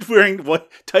wearing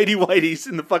tighty whities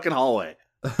in the fucking hallway.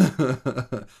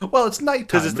 Well, it's nighttime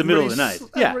because it's the middle of the night.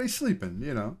 Yeah, everybody's sleeping.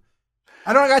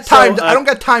 I don't got time. I don't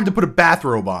got time to put a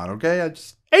bathrobe on. Okay,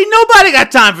 ain't nobody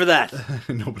got time for that.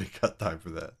 Nobody got time for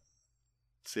that.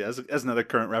 See, as another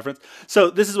current reference. So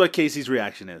this is what Casey's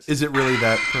reaction is. Is it really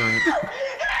that current?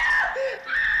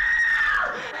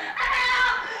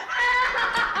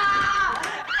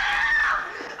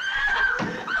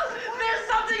 There's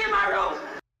something in my room.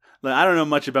 Like, I don't know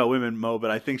much about women, Mo,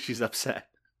 but I think she's upset.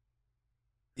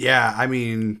 Yeah, I'm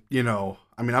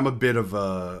a bit of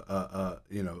a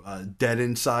dead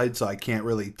inside, so I can't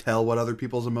really tell what other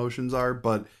people's emotions are.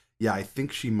 But yeah, I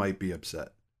think she might be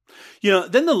upset.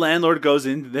 Then the landlord goes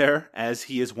in there, as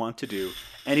he is wont to do,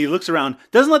 and he looks around,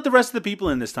 doesn't let the rest of the people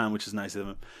in this time, which is nice of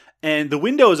him. And the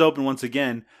window is open once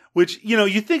again, which,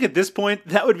 you think at this point,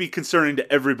 that would be concerning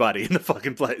to everybody in the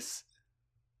fucking place.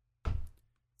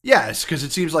 Yes, because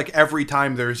it seems like every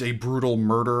time there's a brutal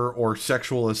murder or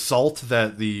sexual assault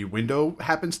that the window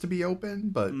happens to be open,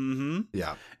 but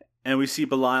yeah. And we see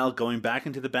Belial going back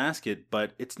into the basket,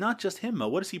 but it's not just him, Mo.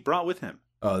 What has he brought with him?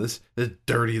 Oh, this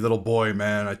dirty little boy,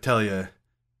 man, I tell you,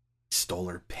 stole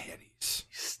her panties.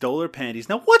 He stole her panties.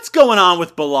 Now, what's going on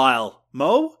with Belial,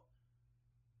 Mo?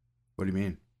 What do you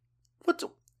mean?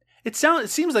 It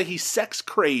seems like he's sex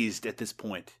crazed at this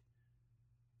point.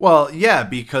 Well, yeah,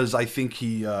 because I think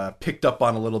he picked up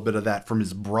on a little bit of that from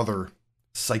his brother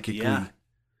psychically. Yeah,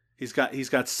 he's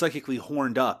got psychically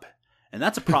horned up, and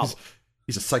that's a problem.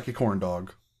 He's a psychic horn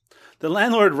dog. The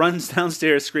landlord runs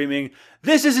downstairs screaming,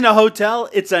 "This isn't a hotel,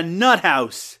 it's a nut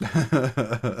house."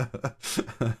 I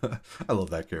love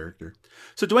that character.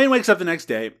 So Dwayne wakes up the next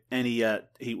day and he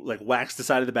like whacks the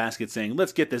side of the basket saying,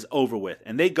 "Let's get this over with."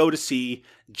 And they go to see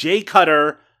Jay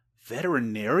Cutter,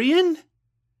 veterinarian?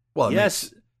 Well,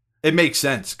 it makes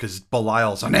sense because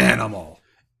Belial's an animal.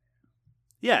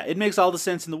 Yeah, it makes all the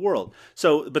sense in the world.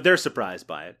 So, but they're surprised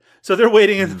by it. So they're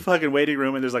waiting in the fucking waiting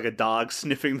room, and there's like a dog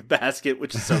sniffing the basket,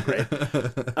 which is so great.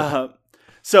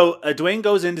 So Dwayne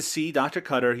goes in to see Dr.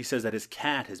 Cutter. He says that his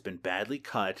cat has been badly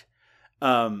cut.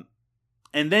 And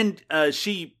then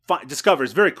she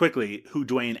discovers very quickly who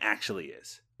Dwayne actually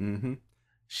is. Mm-hmm.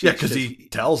 Because he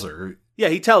tells her. Yeah,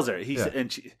 he tells her.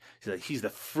 And she's like, he's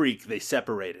the freak they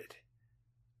separated.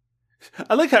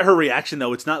 I like her reaction,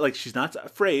 though. It's not like she's not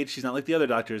afraid. She's not like the other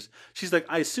doctors. She's like,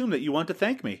 I assume that you want to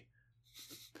thank me.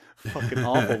 Fucking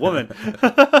awful woman.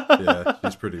 Yeah,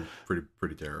 she's pretty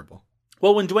terrible.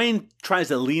 Well, when Dwayne tries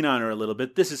to lean on her a little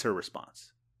bit, this is her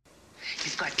response.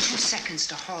 You've got 2 seconds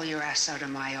to haul your ass out of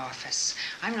my office.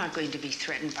 I'm not going to be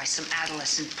threatened by some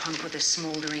adolescent punk with a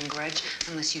smoldering grudge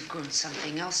unless you've grown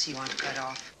something else you want to cut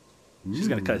off. She's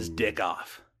going to cut his dick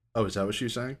off. Oh, is that what she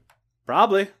was saying?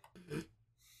 Probably.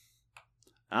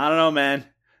 I don't know, man.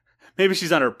 Maybe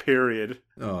she's on her period.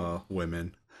 Oh,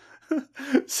 women.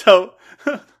 So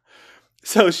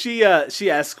she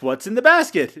asks what's in the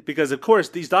basket because, of course,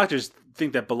 these doctors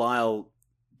think that Belial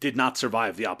did not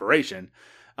survive the operation.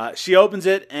 She opens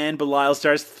it, and Belial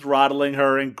starts throttling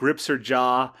her and grips her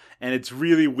jaw, and it's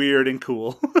really weird and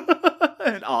cool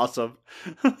and awesome.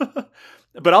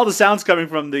 But all the sounds coming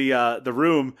from the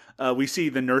room, we see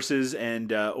the nurses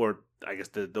and or I guess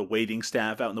the waiting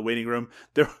staff out in the waiting room.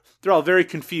 They're all very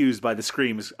confused by the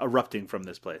screams erupting from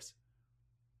this place.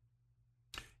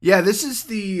 Yeah, this is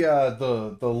the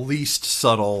least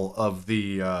subtle of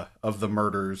the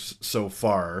murders so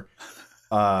far.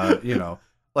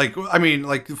 Like, I mean,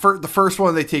 like the first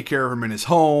one, they take care of him in his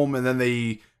home, and then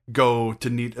they go to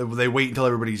they wait until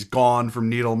everybody's gone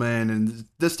from Needleman, and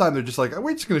this time they're just like,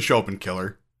 we're just gonna show up and kill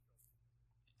her.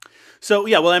 So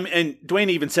yeah, well, and Dwayne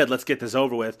even said, "Let's get this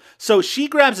over with." So she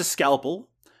grabs a scalpel,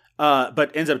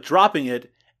 but ends up dropping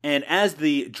it, and as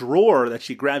the drawer that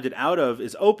she grabbed it out of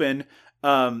is open,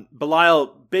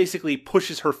 Belial basically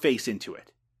pushes her face into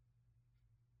it.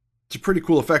 It's a pretty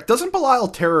cool effect. Doesn't Belial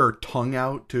tear her tongue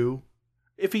out too?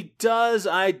 If he does,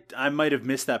 I might have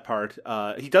missed that part.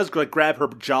 He does like grab her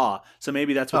jaw, so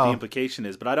maybe that's what the implication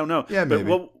is, but I don't know. Yeah, maybe.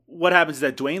 But what happens is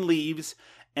that Dwayne leaves,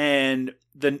 and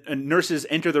the nurses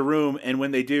enter the room, and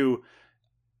when they do,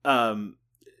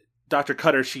 Dr.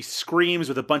 Cutter, she screams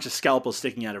with a bunch of scalpels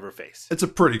sticking out of her face. It's a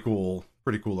pretty cool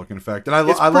looking effect, and I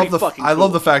love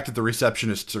the fact that the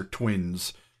receptionists are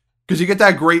twins, because you get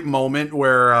that great moment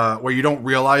where you don't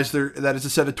realize that it's a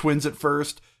set of twins at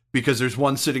first. Because there's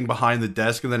one sitting behind the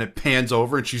desk, and then it pans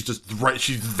over, and she's just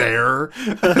she's there.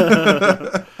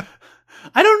 I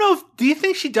don't know. Do you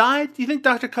think she died? Do you think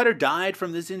Dr. Cutter died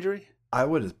from this injury? I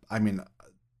mean,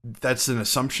 that's an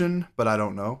assumption, but I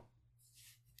don't know.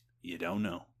 You don't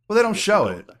know. Well, they don't show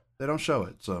it. They don't show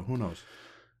it, so who knows?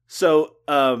 So,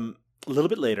 a little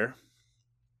bit later,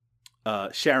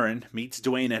 Sharon meets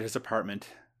Dwayne at his apartment.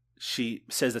 She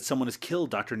says that someone has killed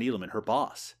Dr. Needleman, her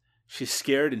boss. She's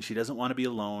scared and she doesn't want to be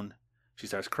alone. She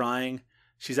starts crying.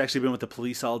 She's actually been with the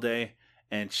police all day,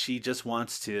 and she just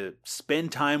wants to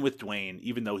spend time with Dwayne,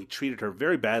 even though he treated her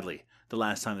very badly the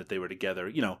last time that they were together.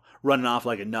 You know, running off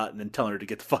like a nut and then telling her to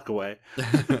get the fuck away.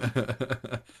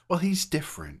 Well, he's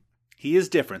different. He is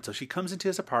different. So she comes into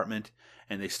his apartment,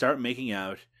 and they start making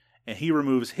out, and he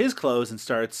removes his clothes and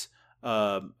starts,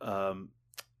 what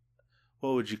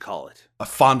would you call it?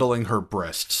 Fondling her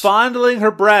breasts. Fondling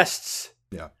her breasts.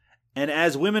 Yeah. And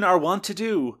as women are wont to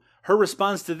do, her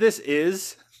response to this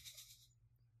is...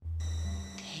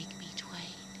 Take me,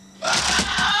 Dwayne.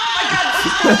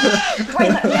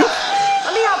 Dwayne, let me out.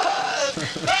 Let me out.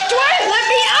 Dwayne, let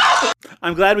me out.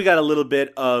 I'm glad we got a little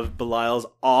bit of Belial's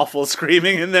awful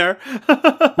screaming in there.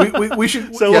 we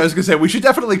should... So, yeah, I was going to say, we should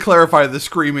definitely clarify the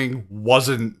screaming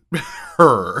wasn't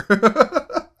her.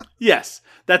 Yes,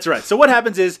 that's right. So what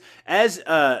happens is, as...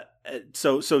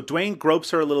 So Dwayne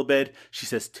gropes her a little bit. She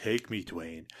says, "Take me,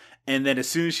 Dwayne." And then as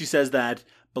soon as she says that,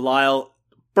 Belial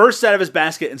bursts out of his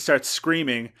basket and starts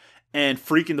screaming and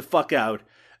freaking the fuck out.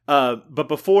 But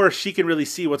before she can really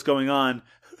see what's going on,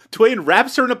 Dwayne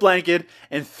wraps her in a blanket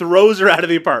and throws her out of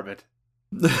the apartment.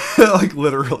 Like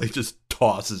literally just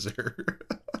tosses her.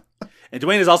 And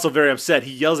Dwayne is also very upset.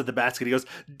 He yells at the basket. He goes,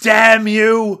 "Damn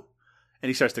you!" And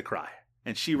he starts to cry.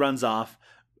 And she runs off.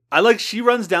 She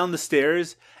runs down the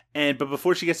stairs, But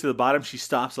before she gets to the bottom, she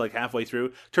stops like halfway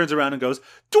through, turns around and goes,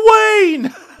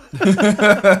 "Dwayne!"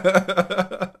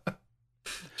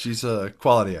 She's a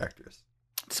quality actress.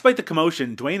 Despite the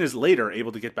commotion, Dwayne is later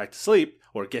able to get back to sleep,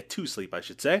 or get to sleep, I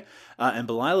should say. And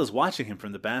Belial is watching him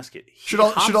from the basket. Should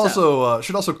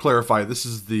also clarify, this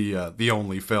is the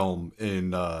only film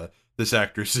in this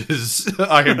actress's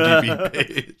IMDb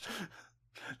page.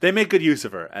 They make good use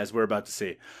of her, as we're about to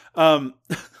see.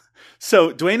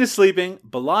 So Dwayne is sleeping.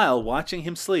 Belial, watching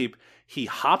him sleep, he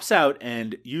hops out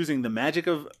and, using the magic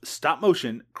of stop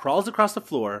motion, crawls across the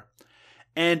floor.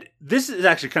 And this is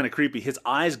actually kind of creepy. His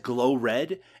eyes glow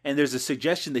red, and there's a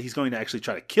suggestion that he's going to actually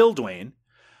try to kill Dwayne.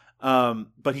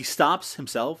 But he stops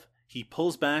himself, he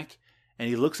pulls back, and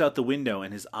he looks out the window,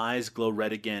 and his eyes glow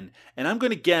red again. And I'm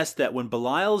going to guess that when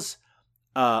Belial's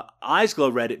eyes glow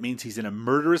red, it means he's in a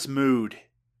murderous mood.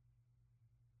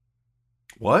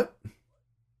 What?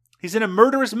 He's in a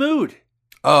murderous mood.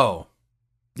 Oh.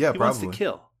 Yeah, he probably. wants to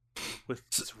kill with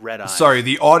his red eyes. Sorry,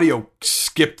 the audio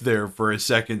skipped there for a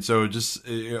second, so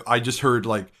I just heard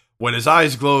like, when his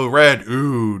eyes glow red,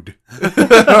 ood.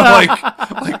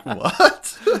 like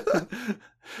what?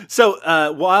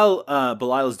 So while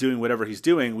Belial is doing whatever he's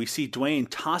doing, we see Dwayne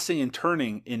tossing and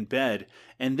turning in bed,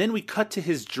 and then we cut to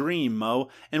his dream, Mo.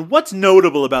 And what's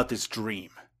notable about this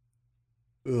dream?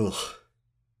 Ugh.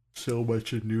 So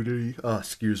much nudity. Oh,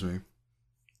 excuse me.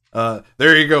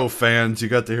 There you go, fans. You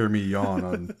got to hear me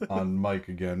yawn on mic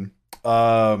again.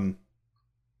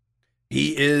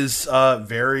 He is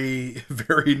very,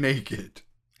 very naked.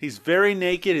 He's very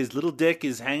naked. His little dick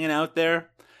is hanging out there,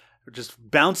 just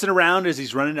bouncing around as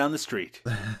he's running down the street.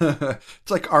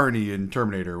 It's like Arnie in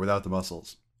Terminator without the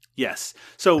muscles. Yes.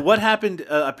 So what happened,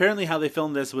 apparently how they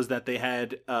filmed this was that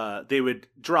they would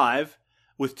drive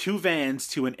with two vans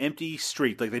to an empty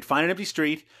street. Like, they'd find an empty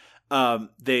street,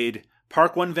 they'd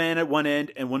park one van at one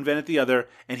end and one van at the other,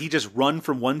 and he'd just run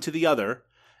from one to the other,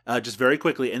 just very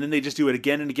quickly, and then they just do it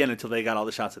again and again until they got all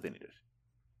the shots that they needed.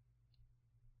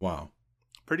 Wow.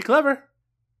 Pretty clever.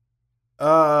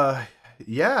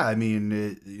 Yeah, I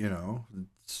mean,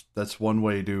 that's one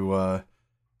way to,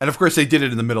 and of course they did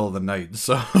it in the middle of the night,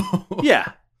 so.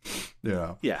 Yeah.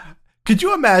 Yeah. Yeah. Could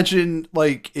you imagine,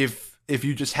 like, if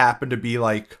you just happen to be,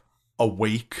 like,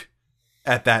 awake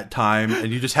at that time,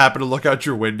 and you just happen to look out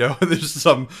your window, and there's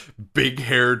some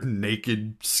big-haired,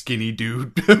 naked, skinny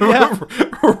dude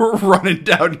running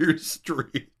down your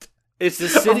street. It's the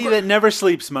city that never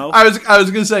sleeps, Mo. I was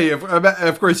gonna say,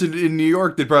 of course, in New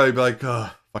York, they'd probably be like,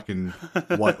 oh, fucking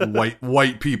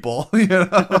white people, you know?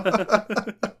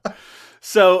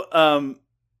 So,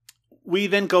 we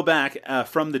then go back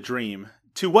from the dream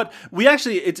to what we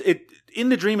actually, in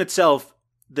the dream itself,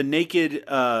 the naked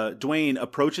Dwayne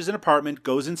approaches an apartment,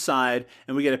 goes inside,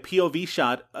 and we get a POV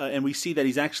shot, and we see that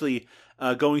he's actually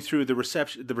going through the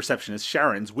receptionist,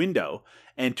 Sharon's window,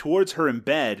 and towards her in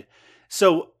bed.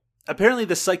 So apparently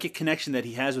the psychic connection that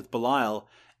he has with Belial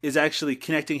is actually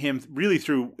connecting him really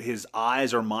through his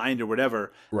eyes or mind or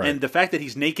whatever. Right. And the fact that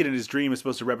he's naked in his dream is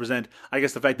supposed to represent, I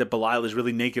guess, the fact that Belial is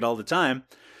really naked all the time.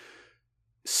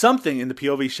 Something in the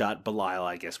POV shot, Belial,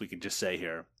 I guess we could just say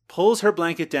here, pulls her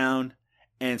blanket down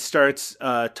and starts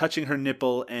touching her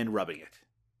nipple and rubbing it.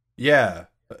 Yeah.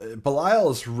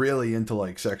 Belial's really into,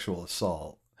 like, sexual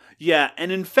assault. Yeah,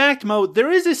 and in fact, Mo,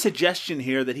 there is a suggestion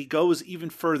here that he goes even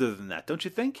further than that, don't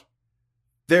you think?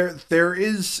 There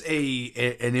is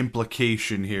an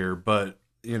implication here, but,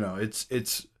 you know,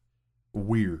 it's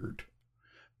weird.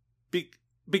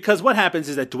 Because what happens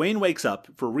is that Dwayne wakes up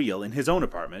for real in his own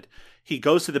apartment. He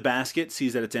goes to the basket,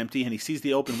 sees that it's empty, and he sees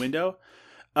the open window.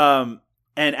 And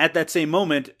at that same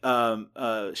moment,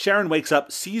 Sharon wakes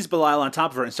up, sees Belial on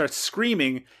top of her, and starts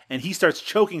screaming, and he starts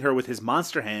choking her with his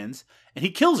monster hands, and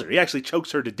he kills her. He actually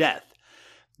chokes her to death.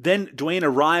 Then Dwayne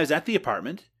arrives at the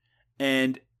apartment,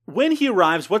 and when he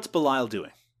arrives, what's Belial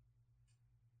doing?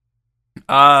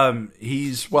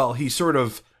 He's sort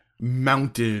of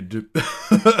mounted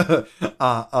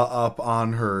up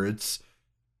on her. It's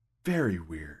very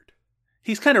weird.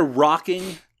 He's kind of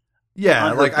rocking.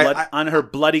 Yeah, on her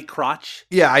bloody crotch.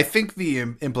 Yeah, I think the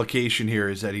implication here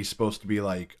is that he's supposed to be,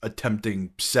 like,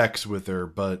 attempting sex with her,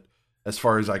 but as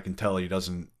far as I can tell, he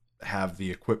doesn't have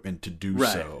the equipment to do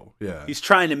so. Yeah, he's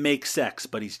trying to make sex,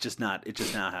 but it's just not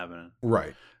happening.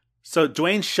 Right. So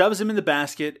Dwayne shoves him in the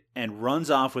basket and runs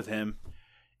off with him,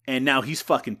 and now he's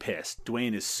fucking pissed.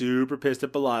 Dwayne is super pissed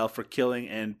at Belial for killing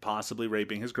and possibly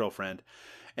raping his girlfriend,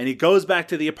 and he goes back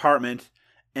to the apartment,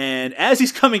 and as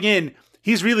he's coming in,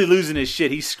 he's really losing his shit.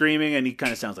 He's screaming, and he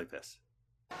kind of sounds like this.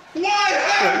 Why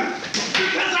her?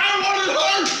 Because I wanted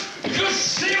her! You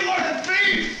see what it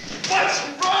be? What's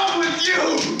wrong with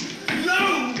you?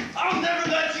 No!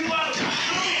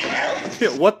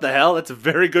 What the hell? That's a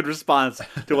very good response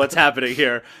to what's happening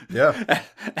here. Yeah.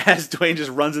 As Dwayne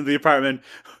just runs into the apartment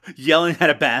yelling at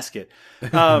a basket.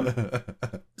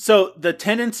 So the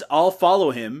tenants all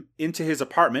follow him into his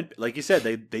apartment. Like you said,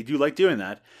 they do like doing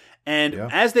that. And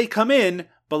as they come in,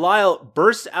 Belial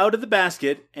bursts out of the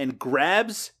basket and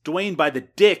grabs Dwayne by the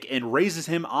dick and raises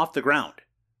him off the ground.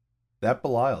 That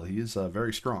Belial, he is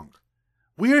very strong.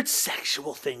 Weird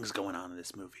sexual things going on in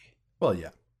this movie. Well,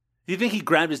 yeah. Do you think he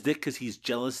grabbed his dick because he's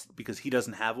jealous because he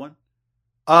doesn't have one?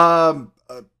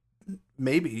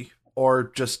 Maybe.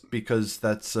 Or just because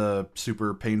that's a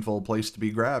super painful place to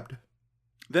be grabbed.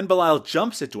 Then Belial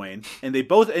jumps at Dwayne, and they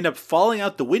both end up falling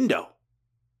out the window.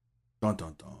 Dun,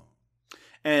 dun, dun.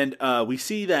 And we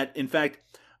see that, in fact,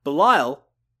 Belial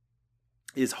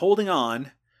is holding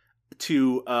on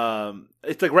to,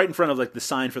 it's like right in front of like the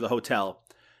sign for the hotel,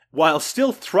 while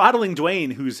still throttling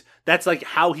Dwayne, that's like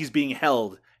how he's being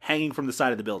held, hanging from the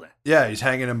side of the building. Yeah, he's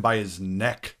hanging him by his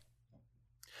neck.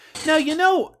 Now,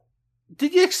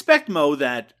 did you expect, Mo,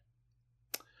 that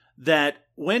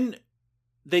when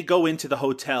they go into the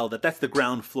hotel, that's the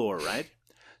ground floor, right?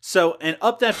 So, and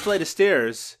up that flight of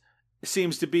stairs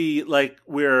seems to be like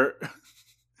where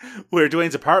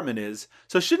Dwayne's apartment is.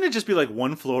 So shouldn't it just be like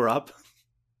one floor up?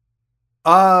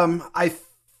 I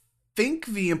think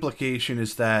the implication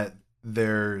is that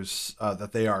there's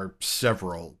that they are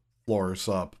several floors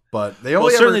up, but they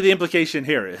only certainly the implication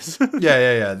here is.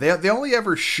 yeah. They only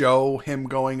ever show him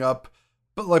going up,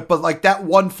 but like that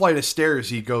one flight of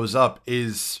stairs he goes up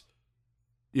is,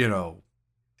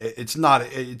 it's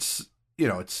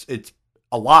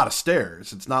a lot of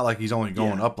stairs. It's not like he's only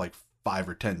going up like 5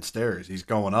 or 10 stairs. He's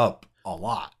going up a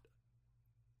lot.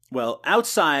 Well,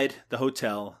 outside the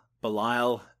hotel,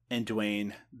 Belial and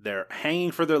Dwayne, they're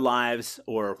hanging for their lives,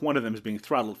 or one of them is being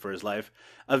throttled for his life.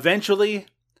 Eventually,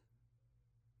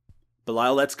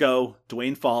 Belial lets go,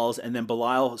 Dwayne falls, and then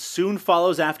Belial soon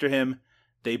follows after him.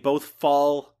 They both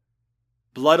fall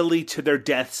bloodily to their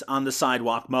deaths on the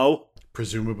sidewalk, Mo.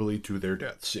 Presumably to their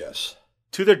deaths, yes.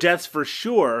 To their deaths for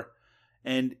sure.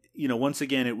 And, once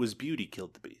again, it was beauty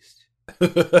killed the beast.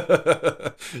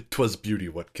 'Twas beauty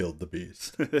what killed the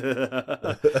beast.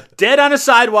 Dead on a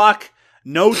sidewalk.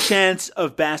 No chance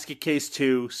of Basket Case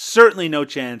 2. Certainly no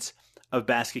chance of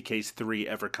Basket Case 3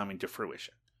 ever coming to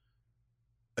fruition.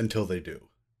 Until they do.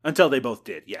 Until they both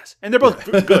did, yes. And they're both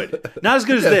good. Not as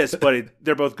good as this, but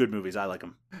they're both good movies. I like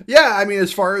them. Yeah, I mean,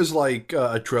 as far as like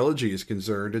a trilogy is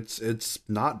concerned, it's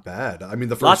not bad. I mean,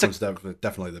 the first one's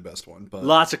definitely the best one. But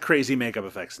lots of crazy makeup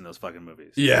effects in those fucking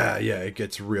movies. Yeah, it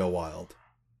gets real wild.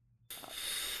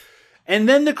 And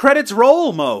then the credits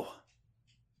roll, Mo.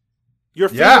 Your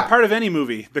favorite part of any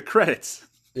movie, the credits.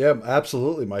 Yeah,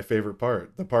 absolutely my favorite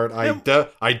part. The part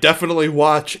I definitely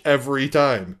watch every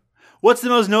time. What's the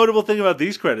most notable thing about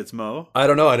these credits, Mo? I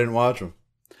don't know. I didn't watch them.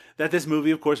 That this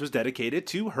movie, of course, was dedicated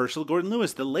to Herschel Gordon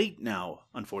Lewis, the late now,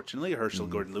 unfortunately, Herschel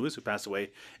Gordon Lewis, who passed away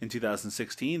in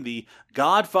 2016, the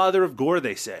godfather of gore,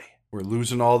 they say. We're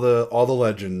losing all the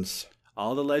legends.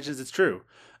 All the legends, it's true.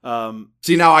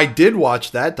 See, now I did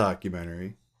watch that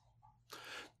documentary.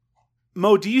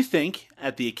 Mo, do you think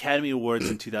at the Academy Awards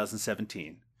in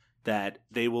 2017 that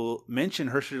they will mention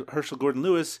Herschel Gordon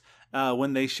Lewis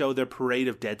when they show their parade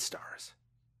of dead stars?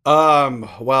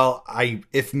 Well,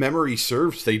 if memory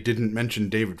serves, they didn't mention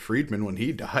David Friedman when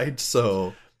he died,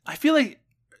 so I feel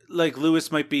like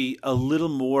Lewis might be a little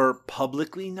more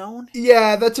publicly known.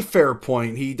 Yeah, that's a fair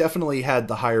point. He definitely had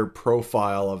the higher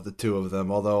profile of the two of them,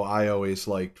 although I always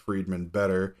liked Friedman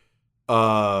better.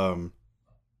 But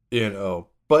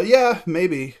yeah,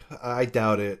 maybe. I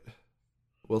doubt it.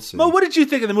 We'll see. Mo, what did you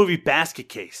think of the movie Basket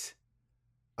Case?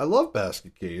 I love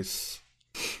Basket Case.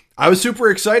 I was super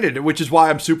excited, which is why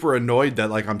I'm super annoyed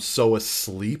that I'm so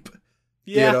asleep,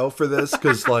 for this.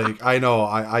 Because I know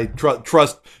I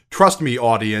trust me,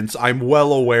 audience. I'm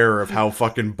well aware of how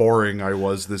fucking boring I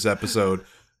was this episode.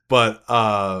 But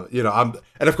and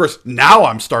of course now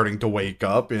I'm starting to wake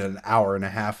up an hour and a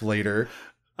half later.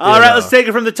 All right, let's take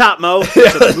it from the top, Mo. So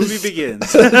the movie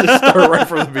begins. Just start right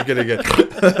from the beginning again.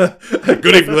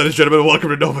 Good evening, ladies and gentlemen. Welcome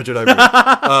to No Budget Nightmares.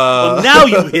 Well, now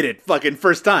you hit it, fucking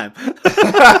first time.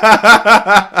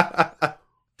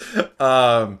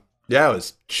 Yeah, I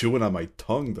was chewing on my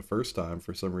tongue the first time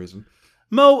for some reason.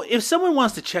 Mo, if someone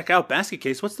wants to check out Basket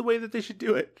Case, what's the way that they should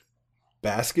do it?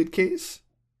 Basket Case?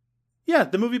 Yeah,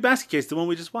 the movie Basket Case, the one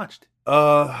we just watched.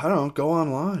 I don't know. Go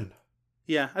online.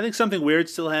 Yeah, I think Something Weird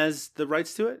still has the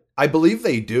rights to it. I believe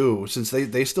they do, since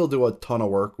they still do a ton of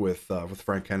work with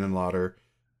Frank Henenlotter.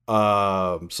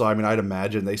 So I mean, I'd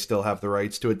imagine they still have the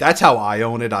rights to it. That's how I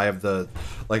own it. I have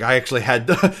I actually had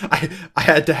I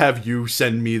had to have you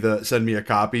send me a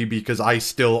copy because I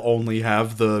still only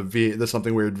have the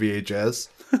Something Weird VHS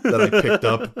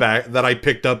that I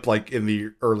picked up like in the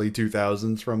early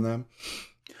 2000s from them.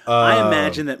 I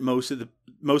imagine that most of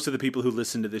the people who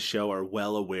listen to this show are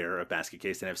well aware of Basket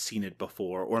Case and have seen it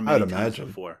before or many times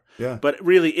before. Yeah. But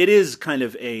really, it is kind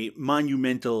of a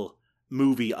monumental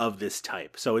movie of this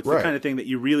type. So it's the kind of thing that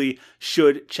you really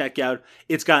should check out.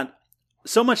 It's got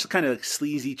so much kind of like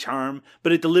sleazy charm,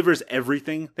 but it delivers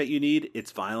everything that you need.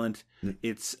 It's violent.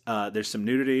 It's there's some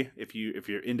nudity if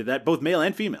you're into that, both male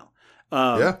and female.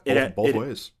 Both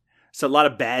ways. It's a lot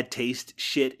of bad taste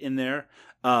shit in there.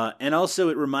 And also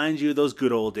it reminds you of those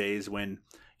good old days when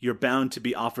you're bound to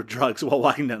be offered drugs while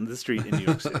walking down the street in New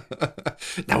York City.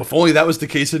 Now, if only that was the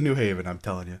case in New Haven, I'm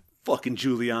telling you. Fucking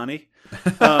Giuliani.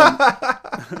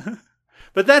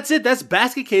 But that's it. That's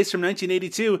Basket Case from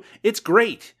 1982. It's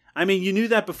great. I mean, you knew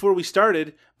that before we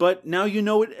started, but now you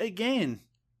know it again.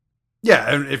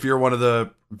 Yeah, and if you're one of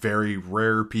the very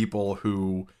rare people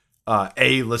who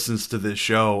A, listens to this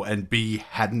show, and B,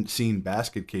 hadn't seen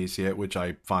Basket Case yet, which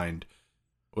I find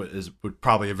is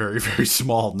probably a very, very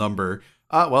small number,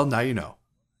 well, now you know.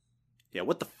 Yeah,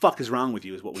 what the fuck is wrong with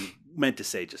you is what we meant to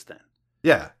say just then.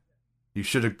 Yeah. You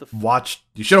should have watched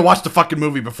the fucking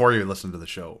movie before you listened to the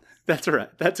show. That's right.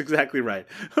 That's exactly right.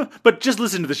 But just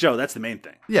listen to the show. That's the main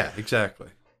thing. Yeah, exactly.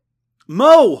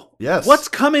 Mo! Yes? What's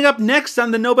coming up next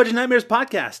on the No Budget Nightmares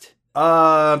podcast?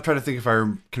 I'm trying to think if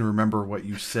I can remember what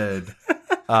you said.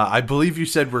 I believe you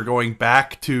said we're going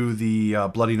back to the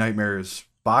Bloody Nightmares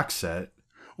box set.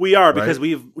 We are, because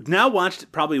we've now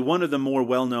watched probably one of the more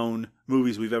well-known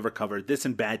movies we've ever covered. This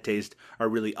and Bad Taste are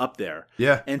really up there.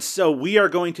 Yeah. And so we are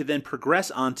going to then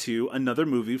progress onto another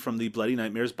movie from the Bloody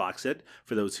Nightmares box set.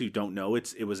 For those who don't know,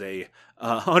 it was a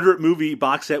 100-movie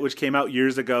box set which came out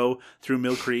years ago through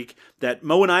Mill Creek that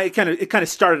Mo and I, it kind of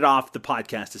started off the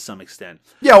podcast to some extent.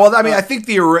 Yeah, well, I mean, I think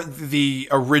the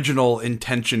original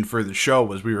intention for the show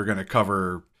was we were going to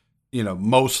cover,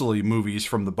 mostly movies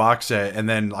from the box set, and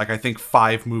then I think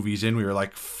 5 movies in, we were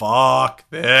like, "Fuck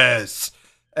this!"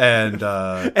 And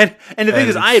the thing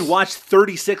is, I had watched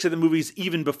 36 of the movies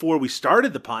even before we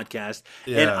started the podcast,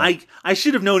 and I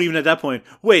should have known even at that point.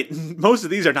 Wait, most of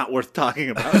these are not worth talking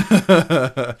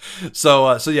about.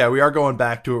 So yeah, we are going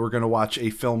back to it. We're going to watch a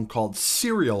film called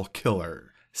Serial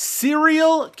Killer.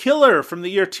 Serial Killer from the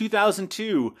year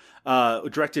 2002.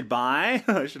 Directed by,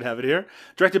 I should have it here,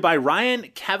 directed by Ryan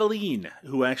Cavaline,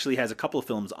 who actually has a couple of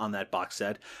films on that box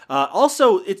set.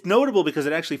 Also, it's notable because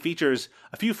it actually features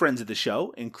a few friends of the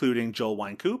show, including Joel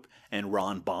Wynkoop and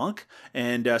Ron Bonk,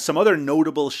 and some other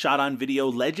notable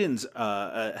shot-on-video legends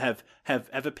have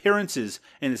appearances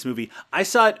in this movie. I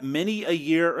saw it many a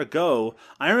year ago.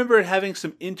 I remember it having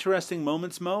some interesting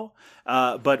moments, Mo,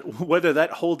 but whether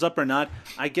that holds up or not,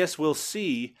 I guess we'll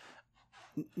see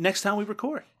next time we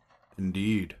record.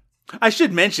 Indeed. I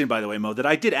should mention, by the way, Mo, that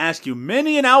I did ask you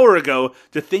many an hour ago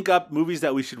to think up movies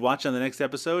that we should watch on the next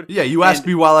episode. Yeah, you asked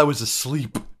me while I was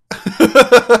asleep.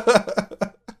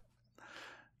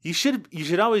 You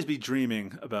should always be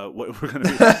dreaming about what we're going to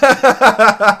be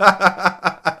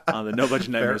on the No Budget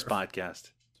Nightmares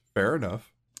podcast. Fair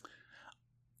enough.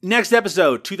 Next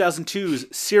episode, 2002's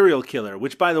Serial Killer,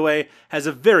 which, by the way, has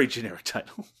a very generic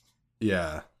title.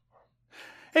 Yeah.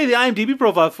 Hey, the IMDb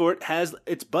profile for it has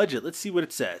its budget. Let's see what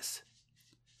it says.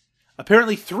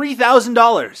 Apparently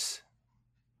 $3,000.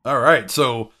 All right,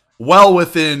 so well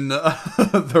within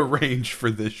the range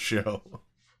for this show.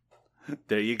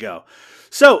 There you go.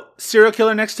 So, Serial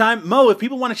Killer next time. Mo, if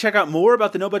people want to check out more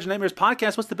about the No Budget Nightmares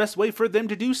podcast, what's the best way for them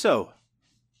to do so?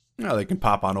 They can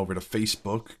pop on over to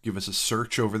Facebook, give us a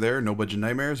search over there, No Budget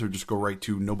Nightmares, or just go right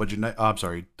to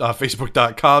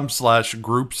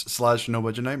Facebook.com/groups/No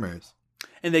Budget Nightmares.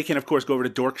 And they can, of course, go over to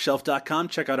dorkshelf.com,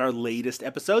 check out our latest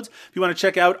episodes. If you want to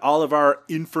check out all of our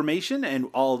information and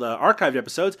all the archived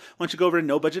episodes, why don't you go over to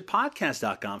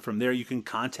nobudgetpodcast.com. From there, you can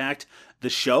contact the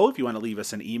show if you want to leave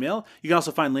us an email. You can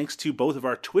also find links to both of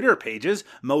our Twitter pages.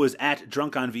 Mo is at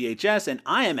DrunkOnVHS, and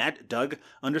I am at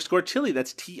Doug_Tilley.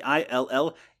 That's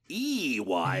TILLEY.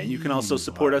 And you can also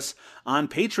support us on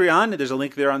Patreon. There's a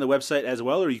link there on the website as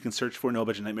well, or you can search for No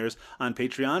Budget Nightmares on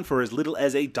Patreon for as little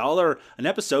as $1 an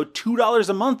episode, $2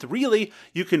 a month. Really,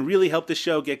 you can really help the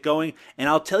show get going. And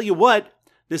I'll tell you what,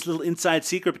 this little inside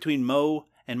secret between Mo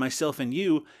and myself and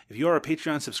you, if you're a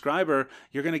Patreon subscriber,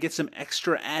 you're going to get some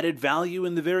extra added value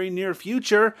in the very near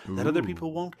future that other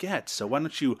people won't get. So why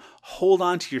don't you hold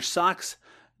on to your socks,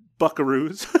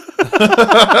 buckaroos?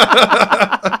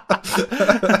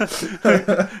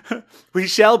 We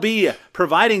shall be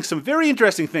providing some very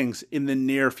interesting things in the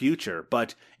near future,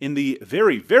 but in the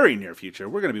very, very near future,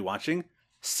 we're going to be watching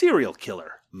Serial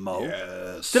Killer, Mo.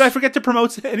 Yes. Did I forget to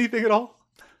promote anything at all?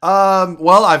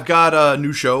 Well, I've got a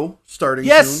new show starting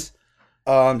Yes.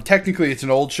 soon. Technically it's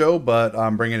an old show, but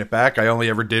I'm bringing it back. I only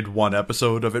ever did one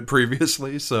episode of it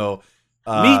previously, so...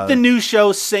 Meet the new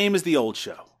show, same as the old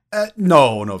show.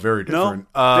 No, very different.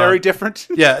 No? Very different?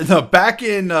 Yeah, no, back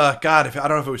in, I don't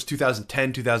know if it was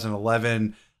 2010,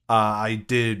 2011, I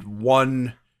did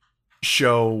one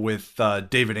show with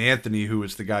David Anthony, who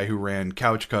was the guy who ran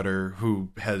Couch Cutter, who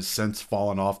has since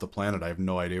fallen off the planet. I have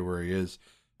no idea where he is.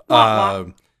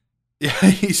 Yeah,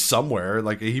 he's somewhere.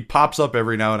 Like, he pops up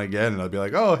every now and again, and I'll be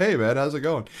like, oh, hey, man, how's it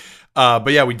going?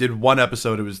 But yeah, we did one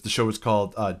episode. The show was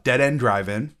called Dead End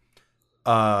Drive-In.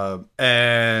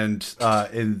 And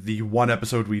in the one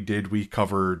episode we did, we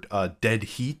covered Dead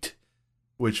Heat,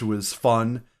 which was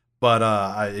fun, but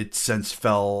it since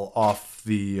fell off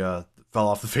the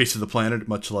face of the planet,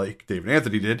 much like David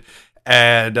Anthony did,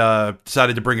 and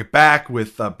decided to bring it back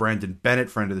with Brandon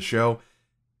Bennett, friend of the show.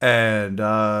 And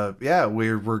yeah,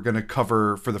 we're gonna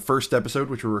cover, for the first episode,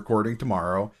 which we're recording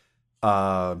tomorrow,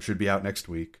 should be out next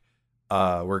week.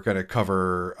 We're gonna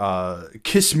cover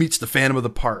Kiss Meets the Phantom of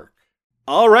the Park.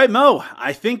 All right, Mo,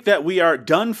 I think that we are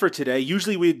done for today.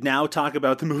 Usually we'd now talk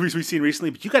about the movies we've seen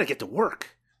recently, but you got to get to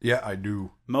work. Yeah, I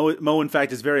do. Mo, in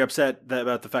fact, is very upset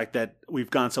about the fact that we've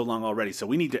gone so long already. So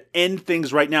we need to end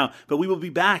things right now. But we will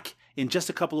be back in just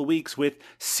a couple of weeks with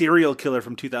Serial Killer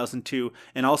from 2002.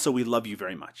 And also, We Love You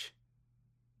Very Much.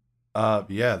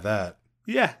 Yeah, that.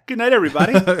 Yeah. Good night,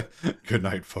 everybody. Good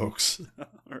night, folks.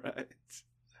 All right.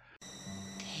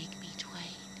 Take me,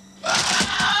 Dwayne.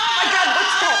 Oh my God,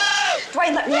 what's that?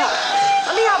 Dwayne, let me out.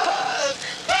 Let me out.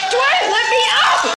 Dwayne, let me out!